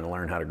are trying to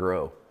learn how to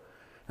grow.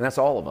 And that's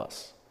all of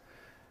us.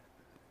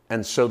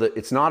 And so that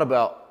it's not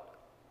about,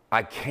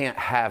 I can't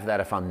have that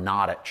if I'm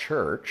not at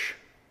church.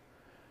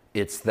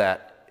 It's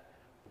that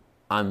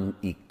I'm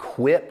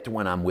equipped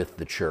when I'm with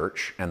the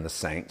church and the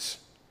saints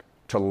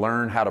to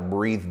learn how to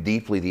breathe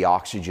deeply the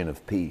oxygen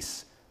of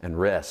peace and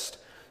rest,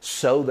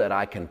 so that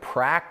I can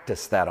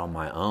practice that on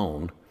my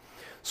own,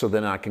 so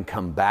then I can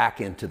come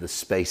back into the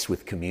space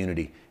with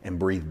community and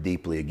breathe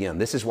deeply again.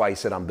 This is why he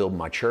said, I'm building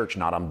my church,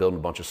 not I'm building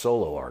a bunch of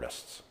solo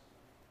artists.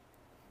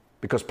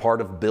 Because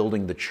part of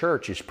building the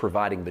church is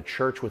providing the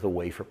church with a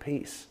way for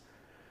peace,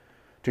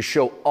 to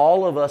show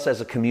all of us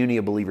as a community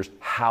of believers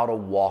how to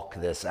walk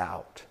this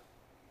out.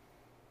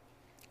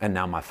 And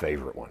now my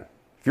favorite one.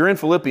 If you're in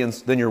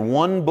Philippians, then you're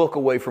one book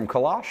away from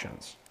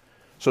Colossians.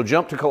 So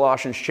jump to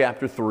Colossians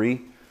chapter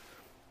 3.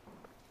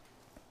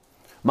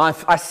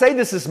 I say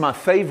this is my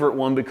favorite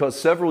one because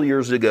several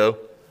years ago,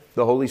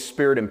 the Holy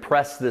Spirit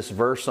impressed this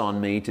verse on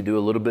me to do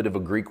a little bit of a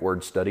Greek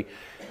word study.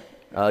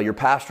 Your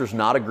pastor's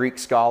not a Greek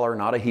scholar,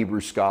 not a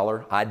Hebrew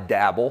scholar. I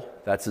dabble.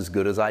 That's as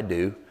good as I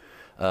do.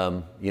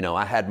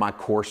 I had my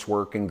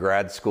coursework in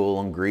grad school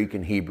on Greek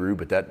and Hebrew,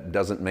 but that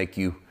doesn't make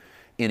you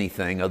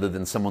anything other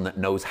than someone that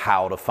knows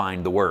how to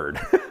find the word.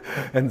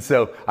 And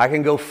so I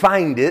can go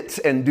find it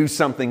and do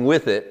something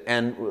with it.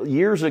 And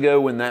years ago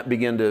when that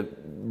began to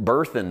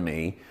birth in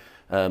me,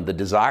 the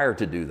desire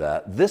to do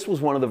that, this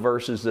was one of the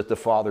verses that the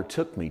Father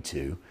took me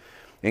to.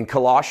 In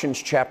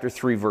Colossians chapter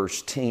 3,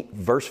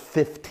 verse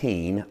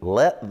 15,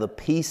 let the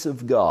peace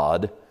of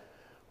God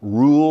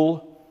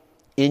rule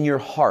in your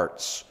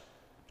hearts,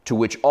 to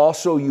which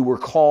also you were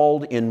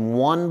called in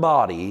one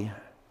body,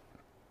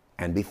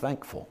 and be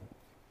thankful.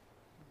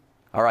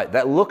 All right,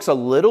 that looks a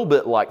little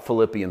bit like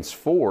Philippians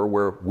 4,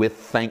 where with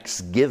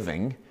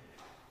thanksgiving,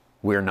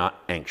 we're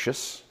not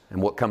anxious.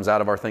 And what comes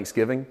out of our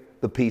thanksgiving?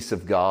 The peace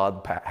of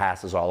God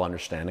passes all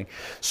understanding.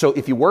 So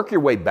if you work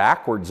your way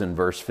backwards in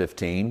verse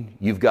 15,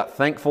 you've got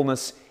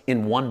thankfulness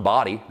in one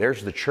body.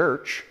 There's the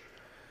church.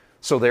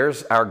 So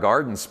there's our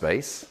garden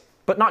space.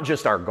 But not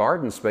just our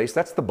garden space,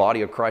 that's the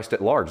body of Christ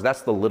at large.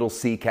 That's the little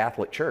C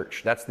Catholic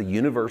Church. That's the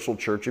universal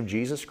church of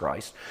Jesus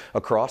Christ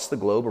across the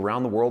globe,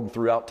 around the world, and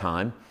throughout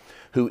time,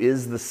 who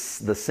is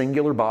the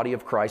singular body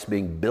of Christ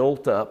being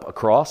built up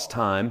across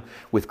time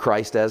with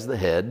Christ as the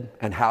head.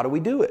 And how do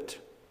we do it?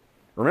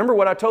 Remember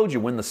what I told you,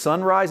 when the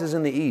sun rises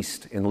in the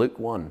east in Luke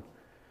 1,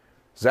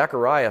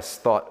 Zacharias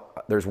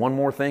thought, there's one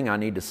more thing I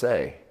need to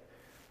say.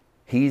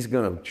 He's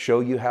going to show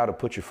you how to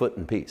put your foot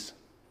in peace.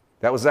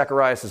 That was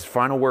Zacharias'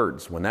 final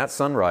words. When that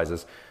sun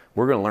rises,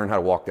 we're going to learn how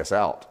to walk this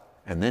out.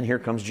 And then here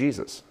comes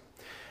Jesus.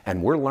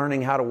 And we're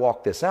learning how to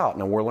walk this out.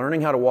 Now we're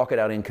learning how to walk it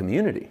out in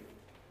community.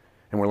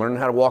 And we're learning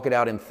how to walk it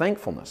out in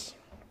thankfulness.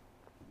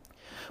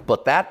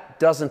 But that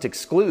doesn't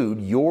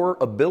exclude your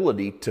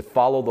ability to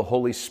follow the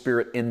Holy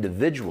Spirit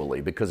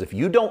individually. Because if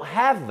you don't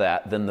have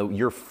that, then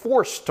you're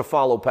forced to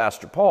follow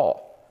Pastor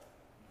Paul.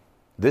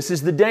 This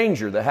is the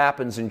danger that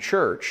happens in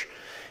church,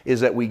 is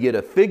that we get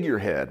a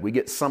figurehead. We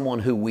get someone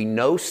who we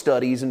know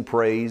studies and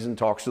prays and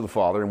talks to the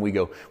Father, and we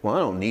go, well, I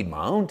don't need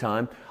my own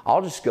time.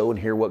 I'll just go and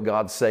hear what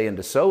God's saying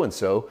to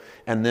so-and-so,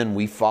 and then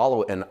we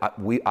follow. And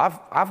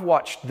I've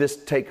watched this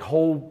take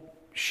whole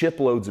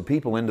shiploads of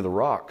people into the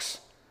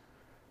rocks.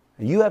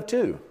 And you have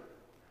too,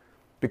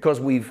 because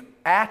we've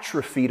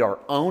atrophied our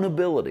own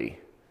ability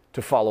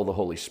to follow the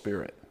Holy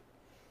Spirit.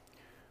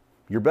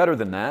 You're better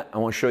than that. I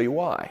want to show you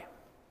why.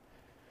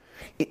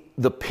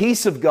 The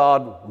peace of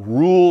God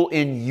rule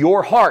in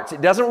your hearts.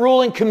 It doesn't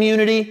rule in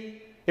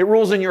community. It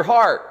rules in your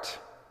heart.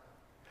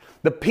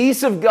 The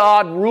peace of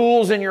God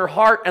rules in your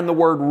heart, and the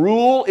word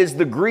rule is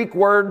the Greek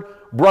word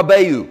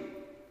brabeu.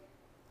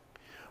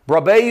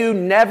 Brabeu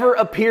never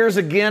appears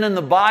again in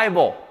the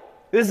Bible.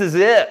 This is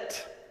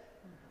it.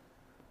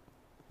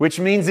 Which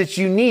means it's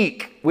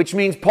unique, which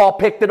means Paul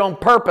picked it on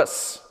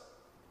purpose.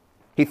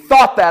 He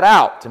thought that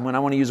out. And when I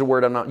want to use a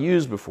word I've not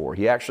used before,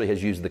 he actually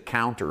has used the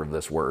counter of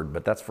this word,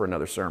 but that's for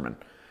another sermon.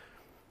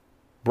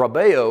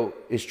 Brabeo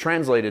is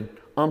translated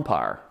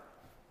umpire.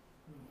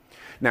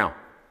 Now,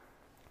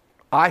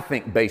 I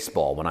think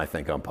baseball when I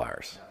think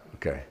umpires.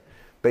 Okay.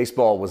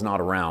 Baseball was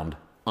not around.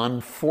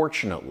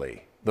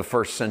 Unfortunately, the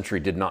first century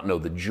did not know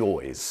the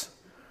joys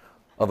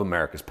of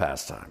America's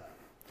pastime.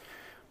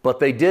 But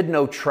they did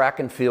know track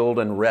and field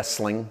and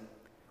wrestling,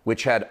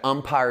 which had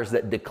umpires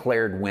that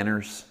declared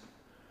winners,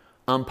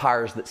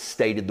 umpires that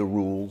stated the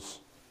rules,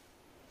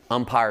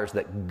 umpires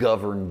that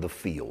governed the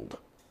field.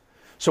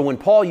 So when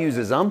Paul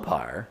uses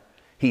umpire,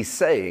 he's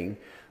saying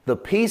the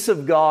peace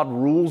of God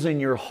rules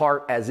in your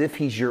heart as if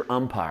he's your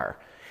umpire.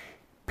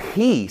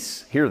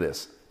 Peace, hear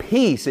this,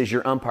 peace is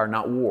your umpire,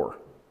 not war.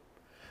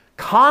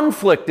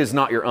 Conflict is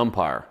not your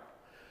umpire.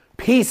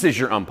 Peace is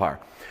your umpire.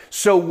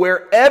 So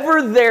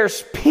wherever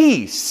there's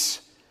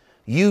peace,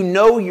 you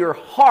know your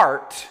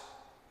heart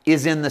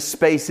is in the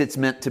space it's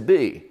meant to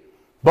be.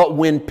 But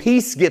when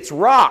peace gets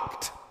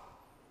rocked,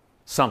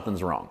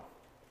 something's wrong.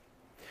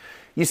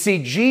 You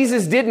see,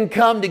 Jesus didn't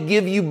come to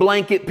give you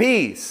blanket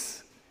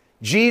peace.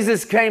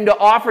 Jesus came to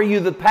offer you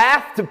the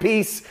path to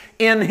peace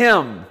in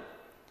Him.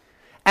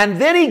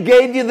 And then He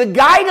gave you the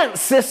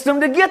guidance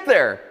system to get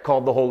there,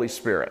 called the Holy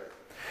Spirit.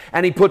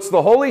 And He puts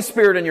the Holy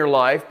Spirit in your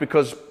life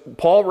because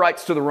Paul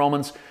writes to the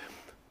Romans,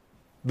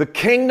 the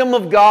kingdom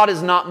of God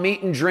is not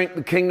meat and drink.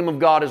 The kingdom of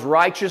God is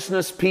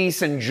righteousness,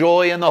 peace, and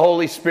joy in the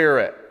Holy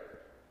Spirit.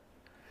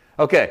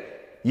 Okay,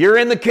 you're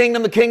in the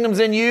kingdom's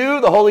in you,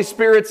 the Holy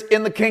Spirit's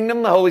in the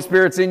kingdom, the Holy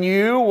Spirit's in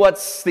you.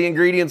 What's the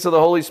ingredients of the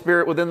Holy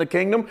Spirit within the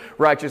kingdom?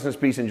 Righteousness,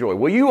 peace, and joy.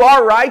 Well, you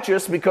are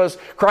righteous because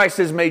Christ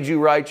has made you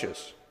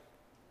righteous.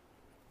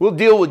 We'll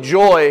deal with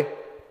joy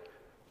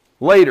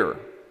later,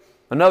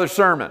 another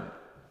sermon.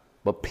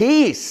 But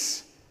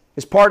peace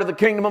is part of the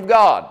kingdom of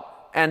God.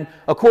 And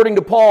according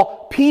to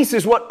Paul, peace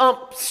is what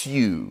umps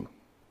you.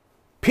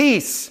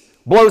 Peace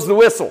blows the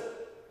whistle.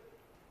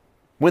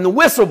 When the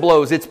whistle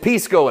blows, it's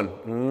peace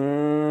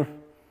going,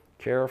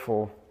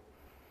 careful.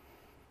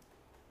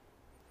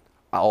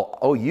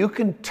 Oh, you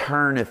can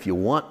turn if you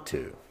want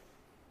to.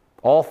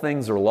 All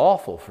things are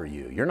lawful for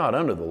you. You're not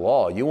under the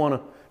law. You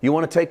want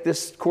to take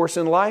this course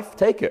in life?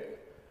 Take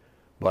it.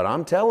 But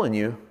I'm telling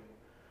you,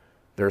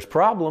 there's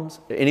problems.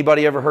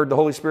 Anybody ever heard the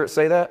Holy Spirit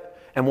say that?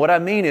 And what I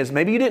mean is,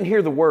 maybe you didn't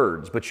hear the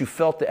words, but you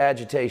felt the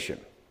agitation.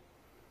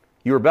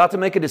 You were about to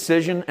make a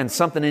decision and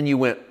something in you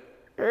went,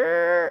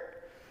 "Er,"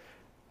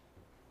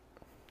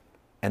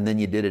 and then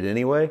you did it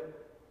anyway?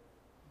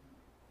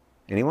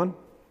 Anyone?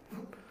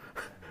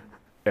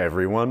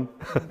 Everyone?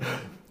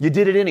 You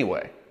did it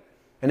anyway.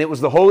 And it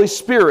was the Holy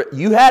Spirit.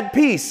 You had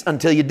peace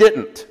until you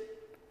didn't.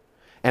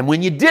 And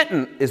when you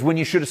didn't is when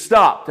you should have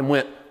stopped and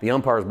went, the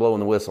umpire's blowing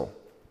the whistle.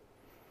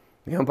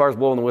 The umpire's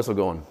blowing the whistle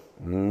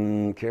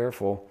going,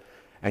 careful.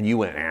 And you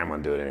went, I'm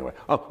going to do it anyway.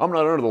 Oh, I'm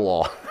not under the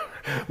law.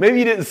 Maybe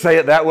you didn't say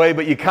it that way,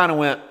 but you kind of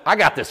went, I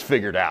got this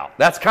figured out.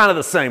 That's kind of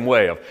the same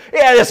way of,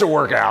 yeah, this will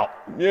work out.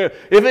 Yeah,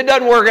 if it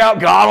doesn't work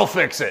out, God will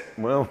fix it.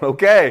 Well,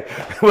 okay.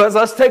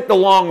 Let's take the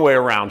long way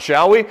around,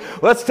 shall we?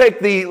 Let's take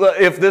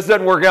if this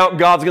doesn't work out,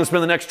 God's going to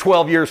spend the next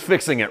 12 years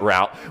fixing it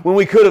route when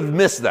we could have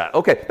missed that.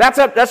 Okay, that's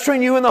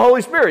between you and the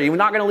Holy Spirit. He's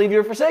not going to leave you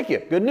or forsake you.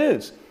 Good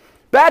news.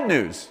 Bad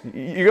news,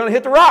 you're going to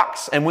hit the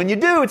rocks. And when you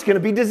do, it's going to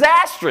be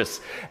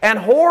disastrous and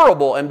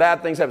horrible and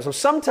bad things happen. So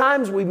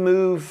sometimes we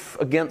move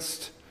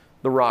against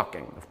the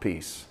rocking of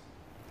peace.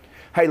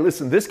 Hey,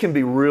 listen, this can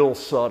be real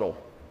subtle.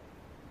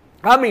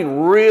 I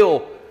mean,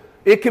 real.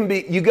 It can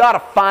be, you got to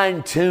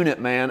fine tune it,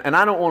 man. And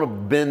I don't want to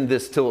bend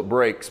this till it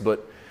breaks,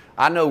 but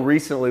I know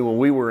recently when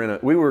we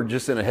were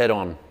just in a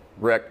head-on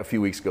wreck a few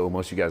weeks ago.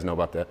 Most of you guys know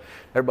about that.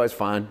 Everybody's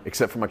fine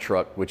except for my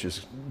truck, which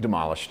is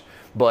demolished.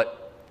 But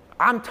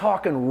I'm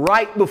talking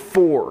right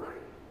before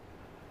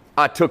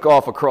I took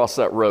off across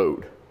that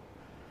road,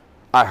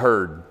 I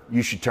heard,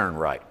 you should turn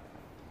right.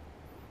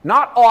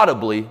 Not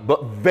audibly,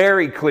 but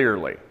very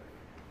clearly.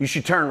 You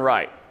should turn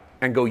right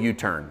and go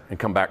U-turn and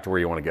come back to where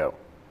you want to go.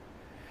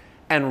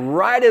 And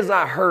right as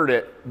I heard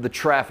it, the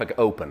traffic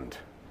opened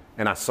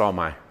and I saw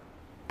my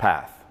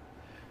path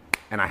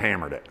and I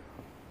hammered it.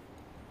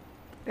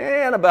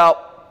 And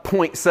about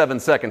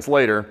 0.7 seconds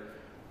later,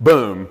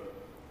 boom,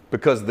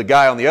 because the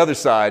guy on the other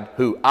side,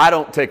 who I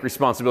don't take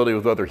responsibility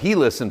with whether he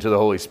listened to the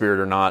Holy Spirit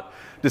or not,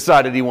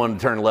 decided he wanted to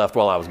turn left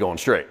while I was going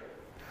straight.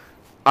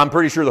 I'm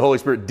pretty sure the Holy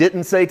Spirit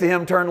didn't say to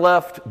him, turn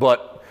left,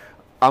 but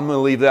I'm going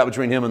to leave that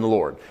between him and the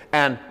Lord.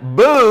 And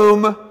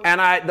boom,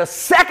 and the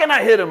second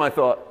I hit him, I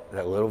thought,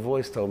 that little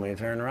voice told me to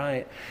turn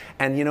right.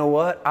 And you know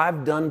what?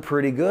 I've done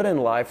pretty good in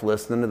life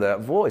listening to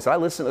that voice. I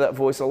listen to that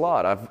voice a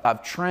lot.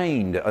 I've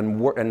trained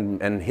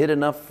and hit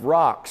enough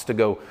rocks to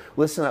go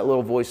listen to that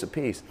little voice of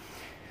peace.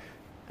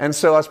 And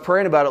so I was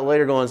praying about it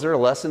later going, is there a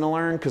lesson to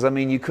learn? Because, I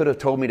mean, you could have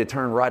told me to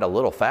turn right a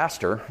little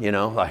faster, you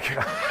know, like...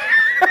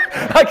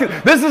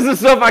 this is the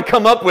stuff I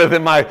come up with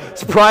in my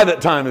private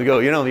time to go,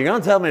 you know, if you're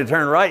going to tell me to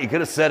turn right, you could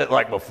have said it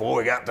like before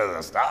we got to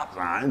the stop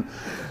sign.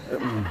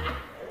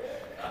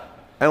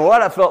 And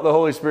what I felt the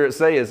Holy Spirit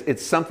say is,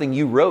 it's something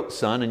you wrote,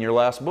 son, in your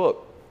last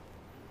book.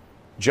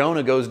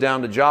 Jonah goes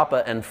down to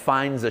Joppa and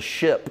finds a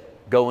ship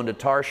going to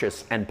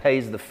Tarshish and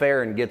pays the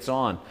fare and gets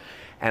on.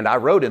 And I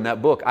wrote in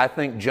that book, I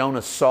think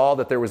Jonah saw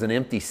that there was an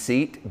empty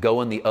seat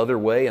going the other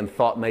way and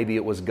thought maybe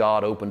it was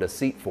God opened a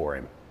seat for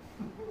him.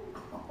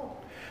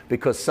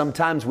 Because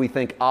sometimes we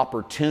think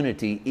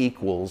opportunity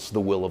equals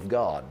the will of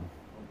God.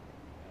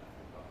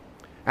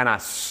 And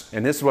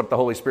this is what the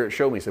Holy Spirit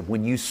showed me. He said,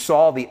 when you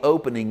saw the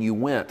opening, you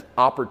went.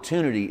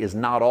 Opportunity is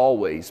not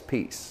always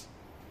peace.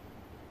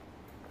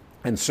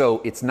 And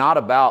so it's not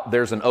about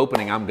there's an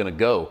opening, I'm going to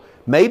go.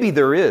 Maybe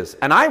there is.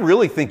 And I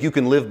really think you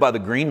can live by the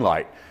green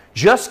light.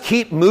 Just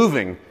keep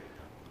moving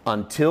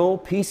until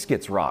peace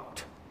gets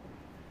rocked.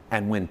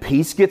 And when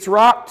peace gets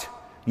rocked,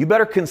 you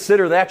better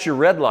consider that your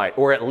red light,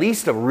 or at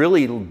least a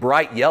really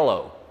bright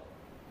yellow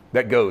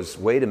that goes,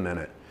 wait a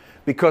minute.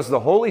 Because the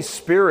Holy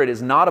Spirit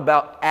is not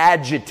about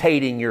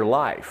agitating your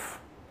life.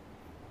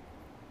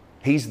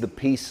 He's the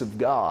peace of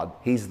God.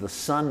 He's the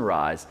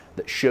sunrise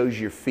that shows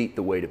your feet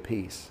the way to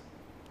peace.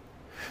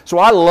 So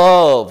I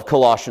love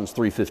Colossians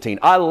 3:15.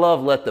 I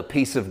love let the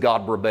peace of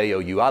God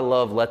brabeo you. I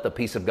love let the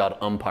peace of God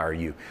umpire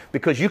you.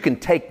 Because you can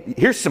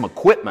here's some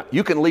equipment.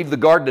 You can leave the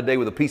garden today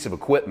with a piece of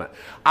equipment.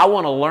 I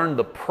want to learn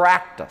the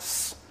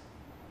practice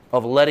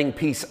of letting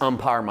peace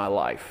umpire my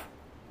life.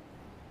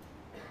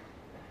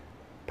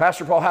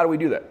 Pastor Paul, how do we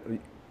do that?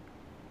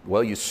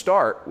 Well, you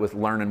start with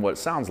learning what it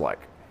sounds like,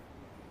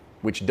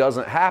 which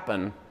doesn't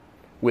happen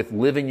with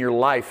living your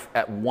life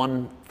at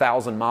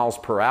 1,000 miles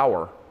per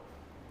hour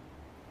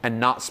and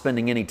not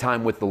spending any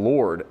time with the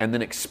Lord, and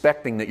then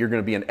expecting that you're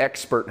going to be an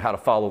expert in how to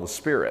follow the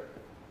Spirit.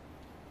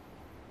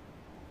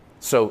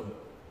 So,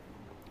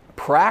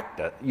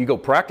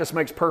 practice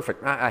makes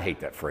perfect. I hate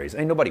that phrase.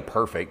 Ain't nobody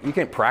perfect. You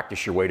can't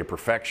practice your way to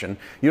perfection.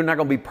 You're not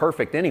going to be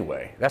perfect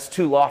anyway. That's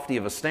too lofty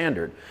of a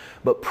standard.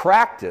 But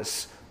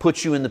practice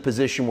puts you in the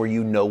position where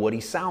you know what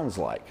He sounds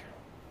like.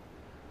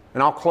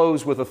 And I'll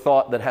close with a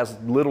thought that has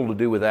little to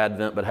do with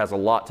Advent, but has a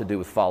lot to do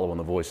with following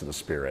the voice of the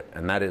Spirit.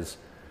 And that is,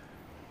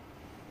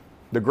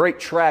 the great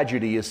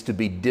tragedy is to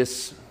be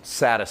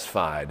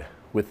dissatisfied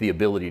with the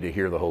ability to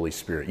hear the Holy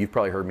Spirit. You've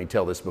probably heard me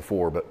tell this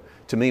before, but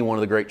to me, one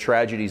of the great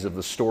tragedies of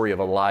the story of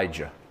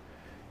Elijah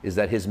is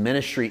that his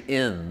ministry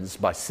ends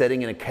by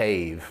sitting in a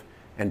cave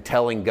and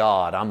telling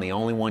God, I'm the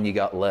only one you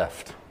got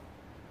left.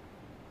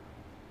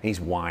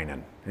 He's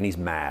whining and he's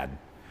mad.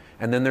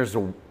 And then there's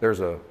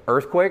a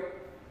earthquake,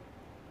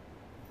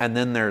 and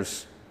then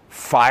there's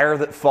fire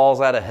that falls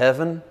out of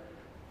heaven,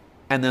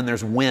 and then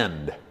there's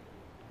wind.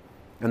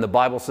 And the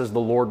Bible says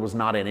the Lord was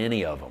not in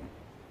any of them.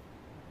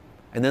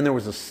 And then there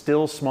was a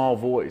still small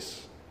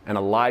voice, and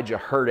Elijah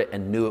heard it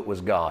and knew it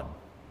was God.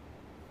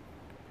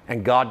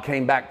 And God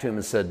came back to him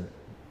and said,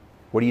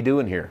 "What are you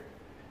doing here?"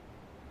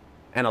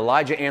 And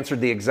Elijah answered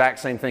the exact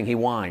same thing. He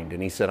whined,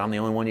 and he said, "I'm the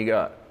only one you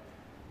got."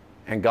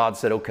 And God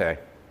said, "Okay,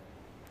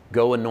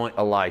 go anoint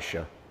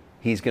Elisha.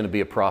 He's going to be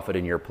a prophet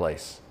in your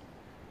place."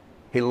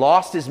 He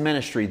lost his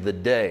ministry the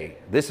day,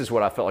 this is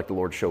what I felt like the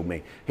Lord showed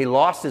me. He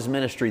lost his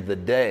ministry the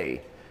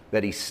day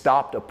that he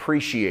stopped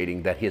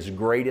appreciating that his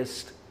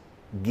greatest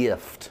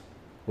gift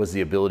was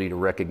the ability to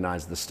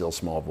recognize the still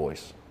small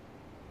voice.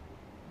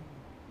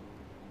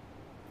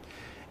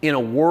 In a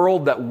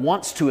world that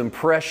wants to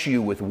impress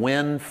you with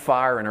wind,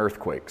 fire, and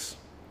earthquakes,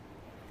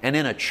 and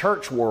in a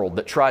church world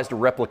that tries to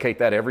replicate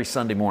that every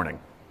Sunday morning,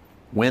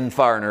 wind,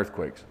 fire, and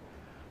earthquakes,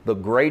 the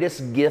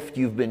greatest gift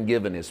you've been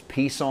given is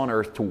peace on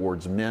earth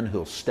towards men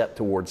who'll step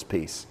towards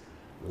peace.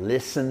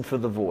 Listen for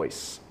the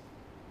voice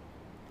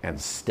and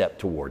step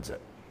towards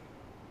it.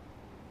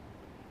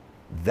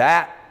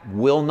 That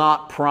will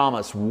not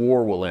promise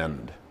war will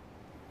end.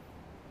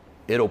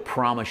 It'll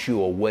promise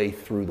you a way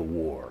through the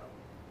war.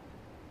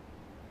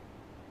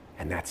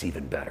 And that's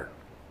even better.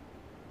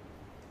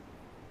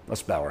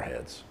 Let's bow our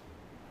heads.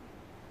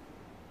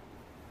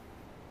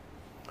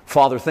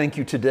 Father, thank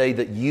you today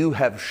that you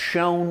have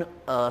shown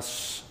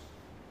us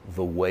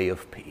the way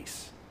of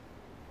peace.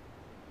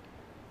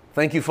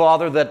 Thank you,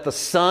 Father, that the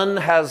sun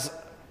has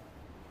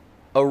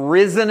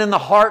arisen in the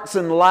hearts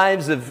and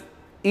lives of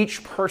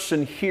each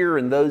person here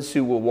and those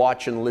who will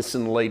watch and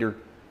listen later.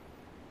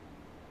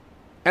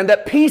 And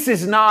that peace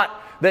is not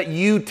that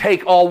you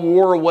take all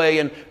war away,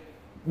 and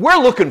we're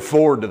looking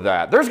forward to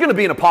that. There's going to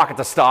be an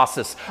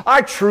apokatastasis.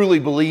 I truly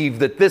believe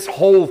that this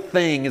whole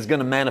thing is going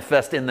to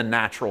manifest in the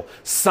natural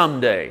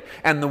someday,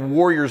 and the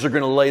warriors are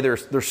going to lay their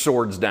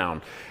swords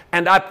down.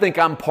 And I think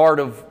I'm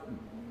part of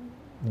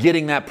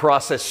getting that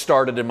process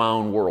started in my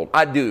own world.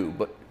 I do,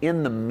 but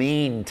in the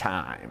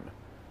meantime,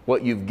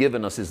 what you've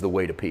given us is the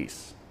way to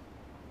peace.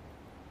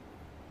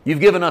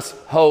 You've given us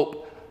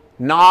hope,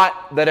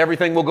 not that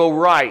everything will go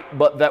right,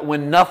 but that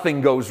when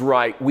nothing goes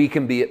right, we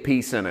can be at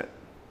peace in it.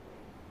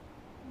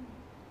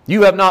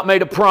 You have not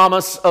made a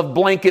promise of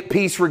blanket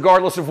peace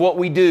regardless of what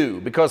we do,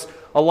 because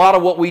a lot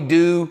of what we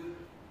do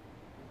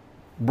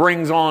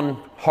brings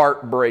on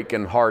heartbreak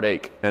and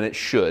heartache, and it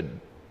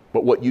should.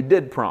 But what you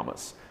did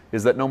promise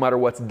is that no matter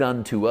what's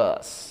done to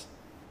us,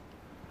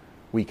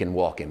 we can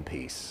walk in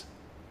peace.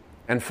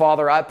 And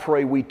Father, I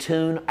pray we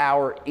tune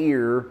our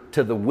ear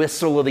to the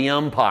whistle of the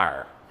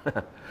umpire.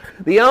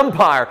 The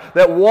umpire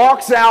that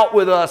walks out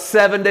with us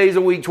 7 days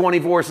a week,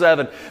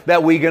 24/7,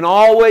 that we can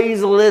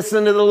always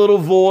listen to the little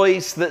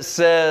voice that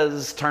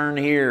says, turn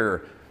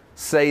here,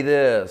 say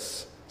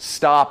this,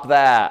 stop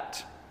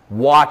that,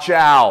 watch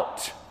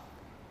out.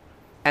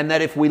 And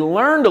that if we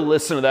learn to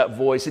listen to that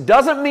voice, it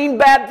doesn't mean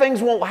bad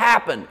things won't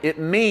happen. It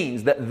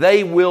means that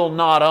they will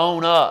not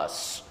own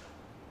us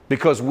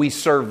because we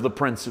serve the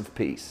Prince of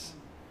Peace.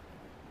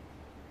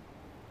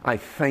 I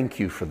thank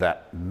you for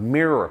that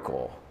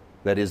miracle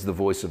that is the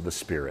voice of the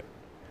Spirit.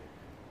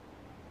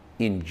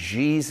 In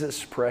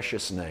Jesus'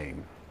 precious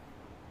name,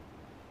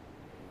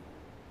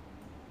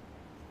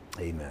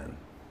 amen.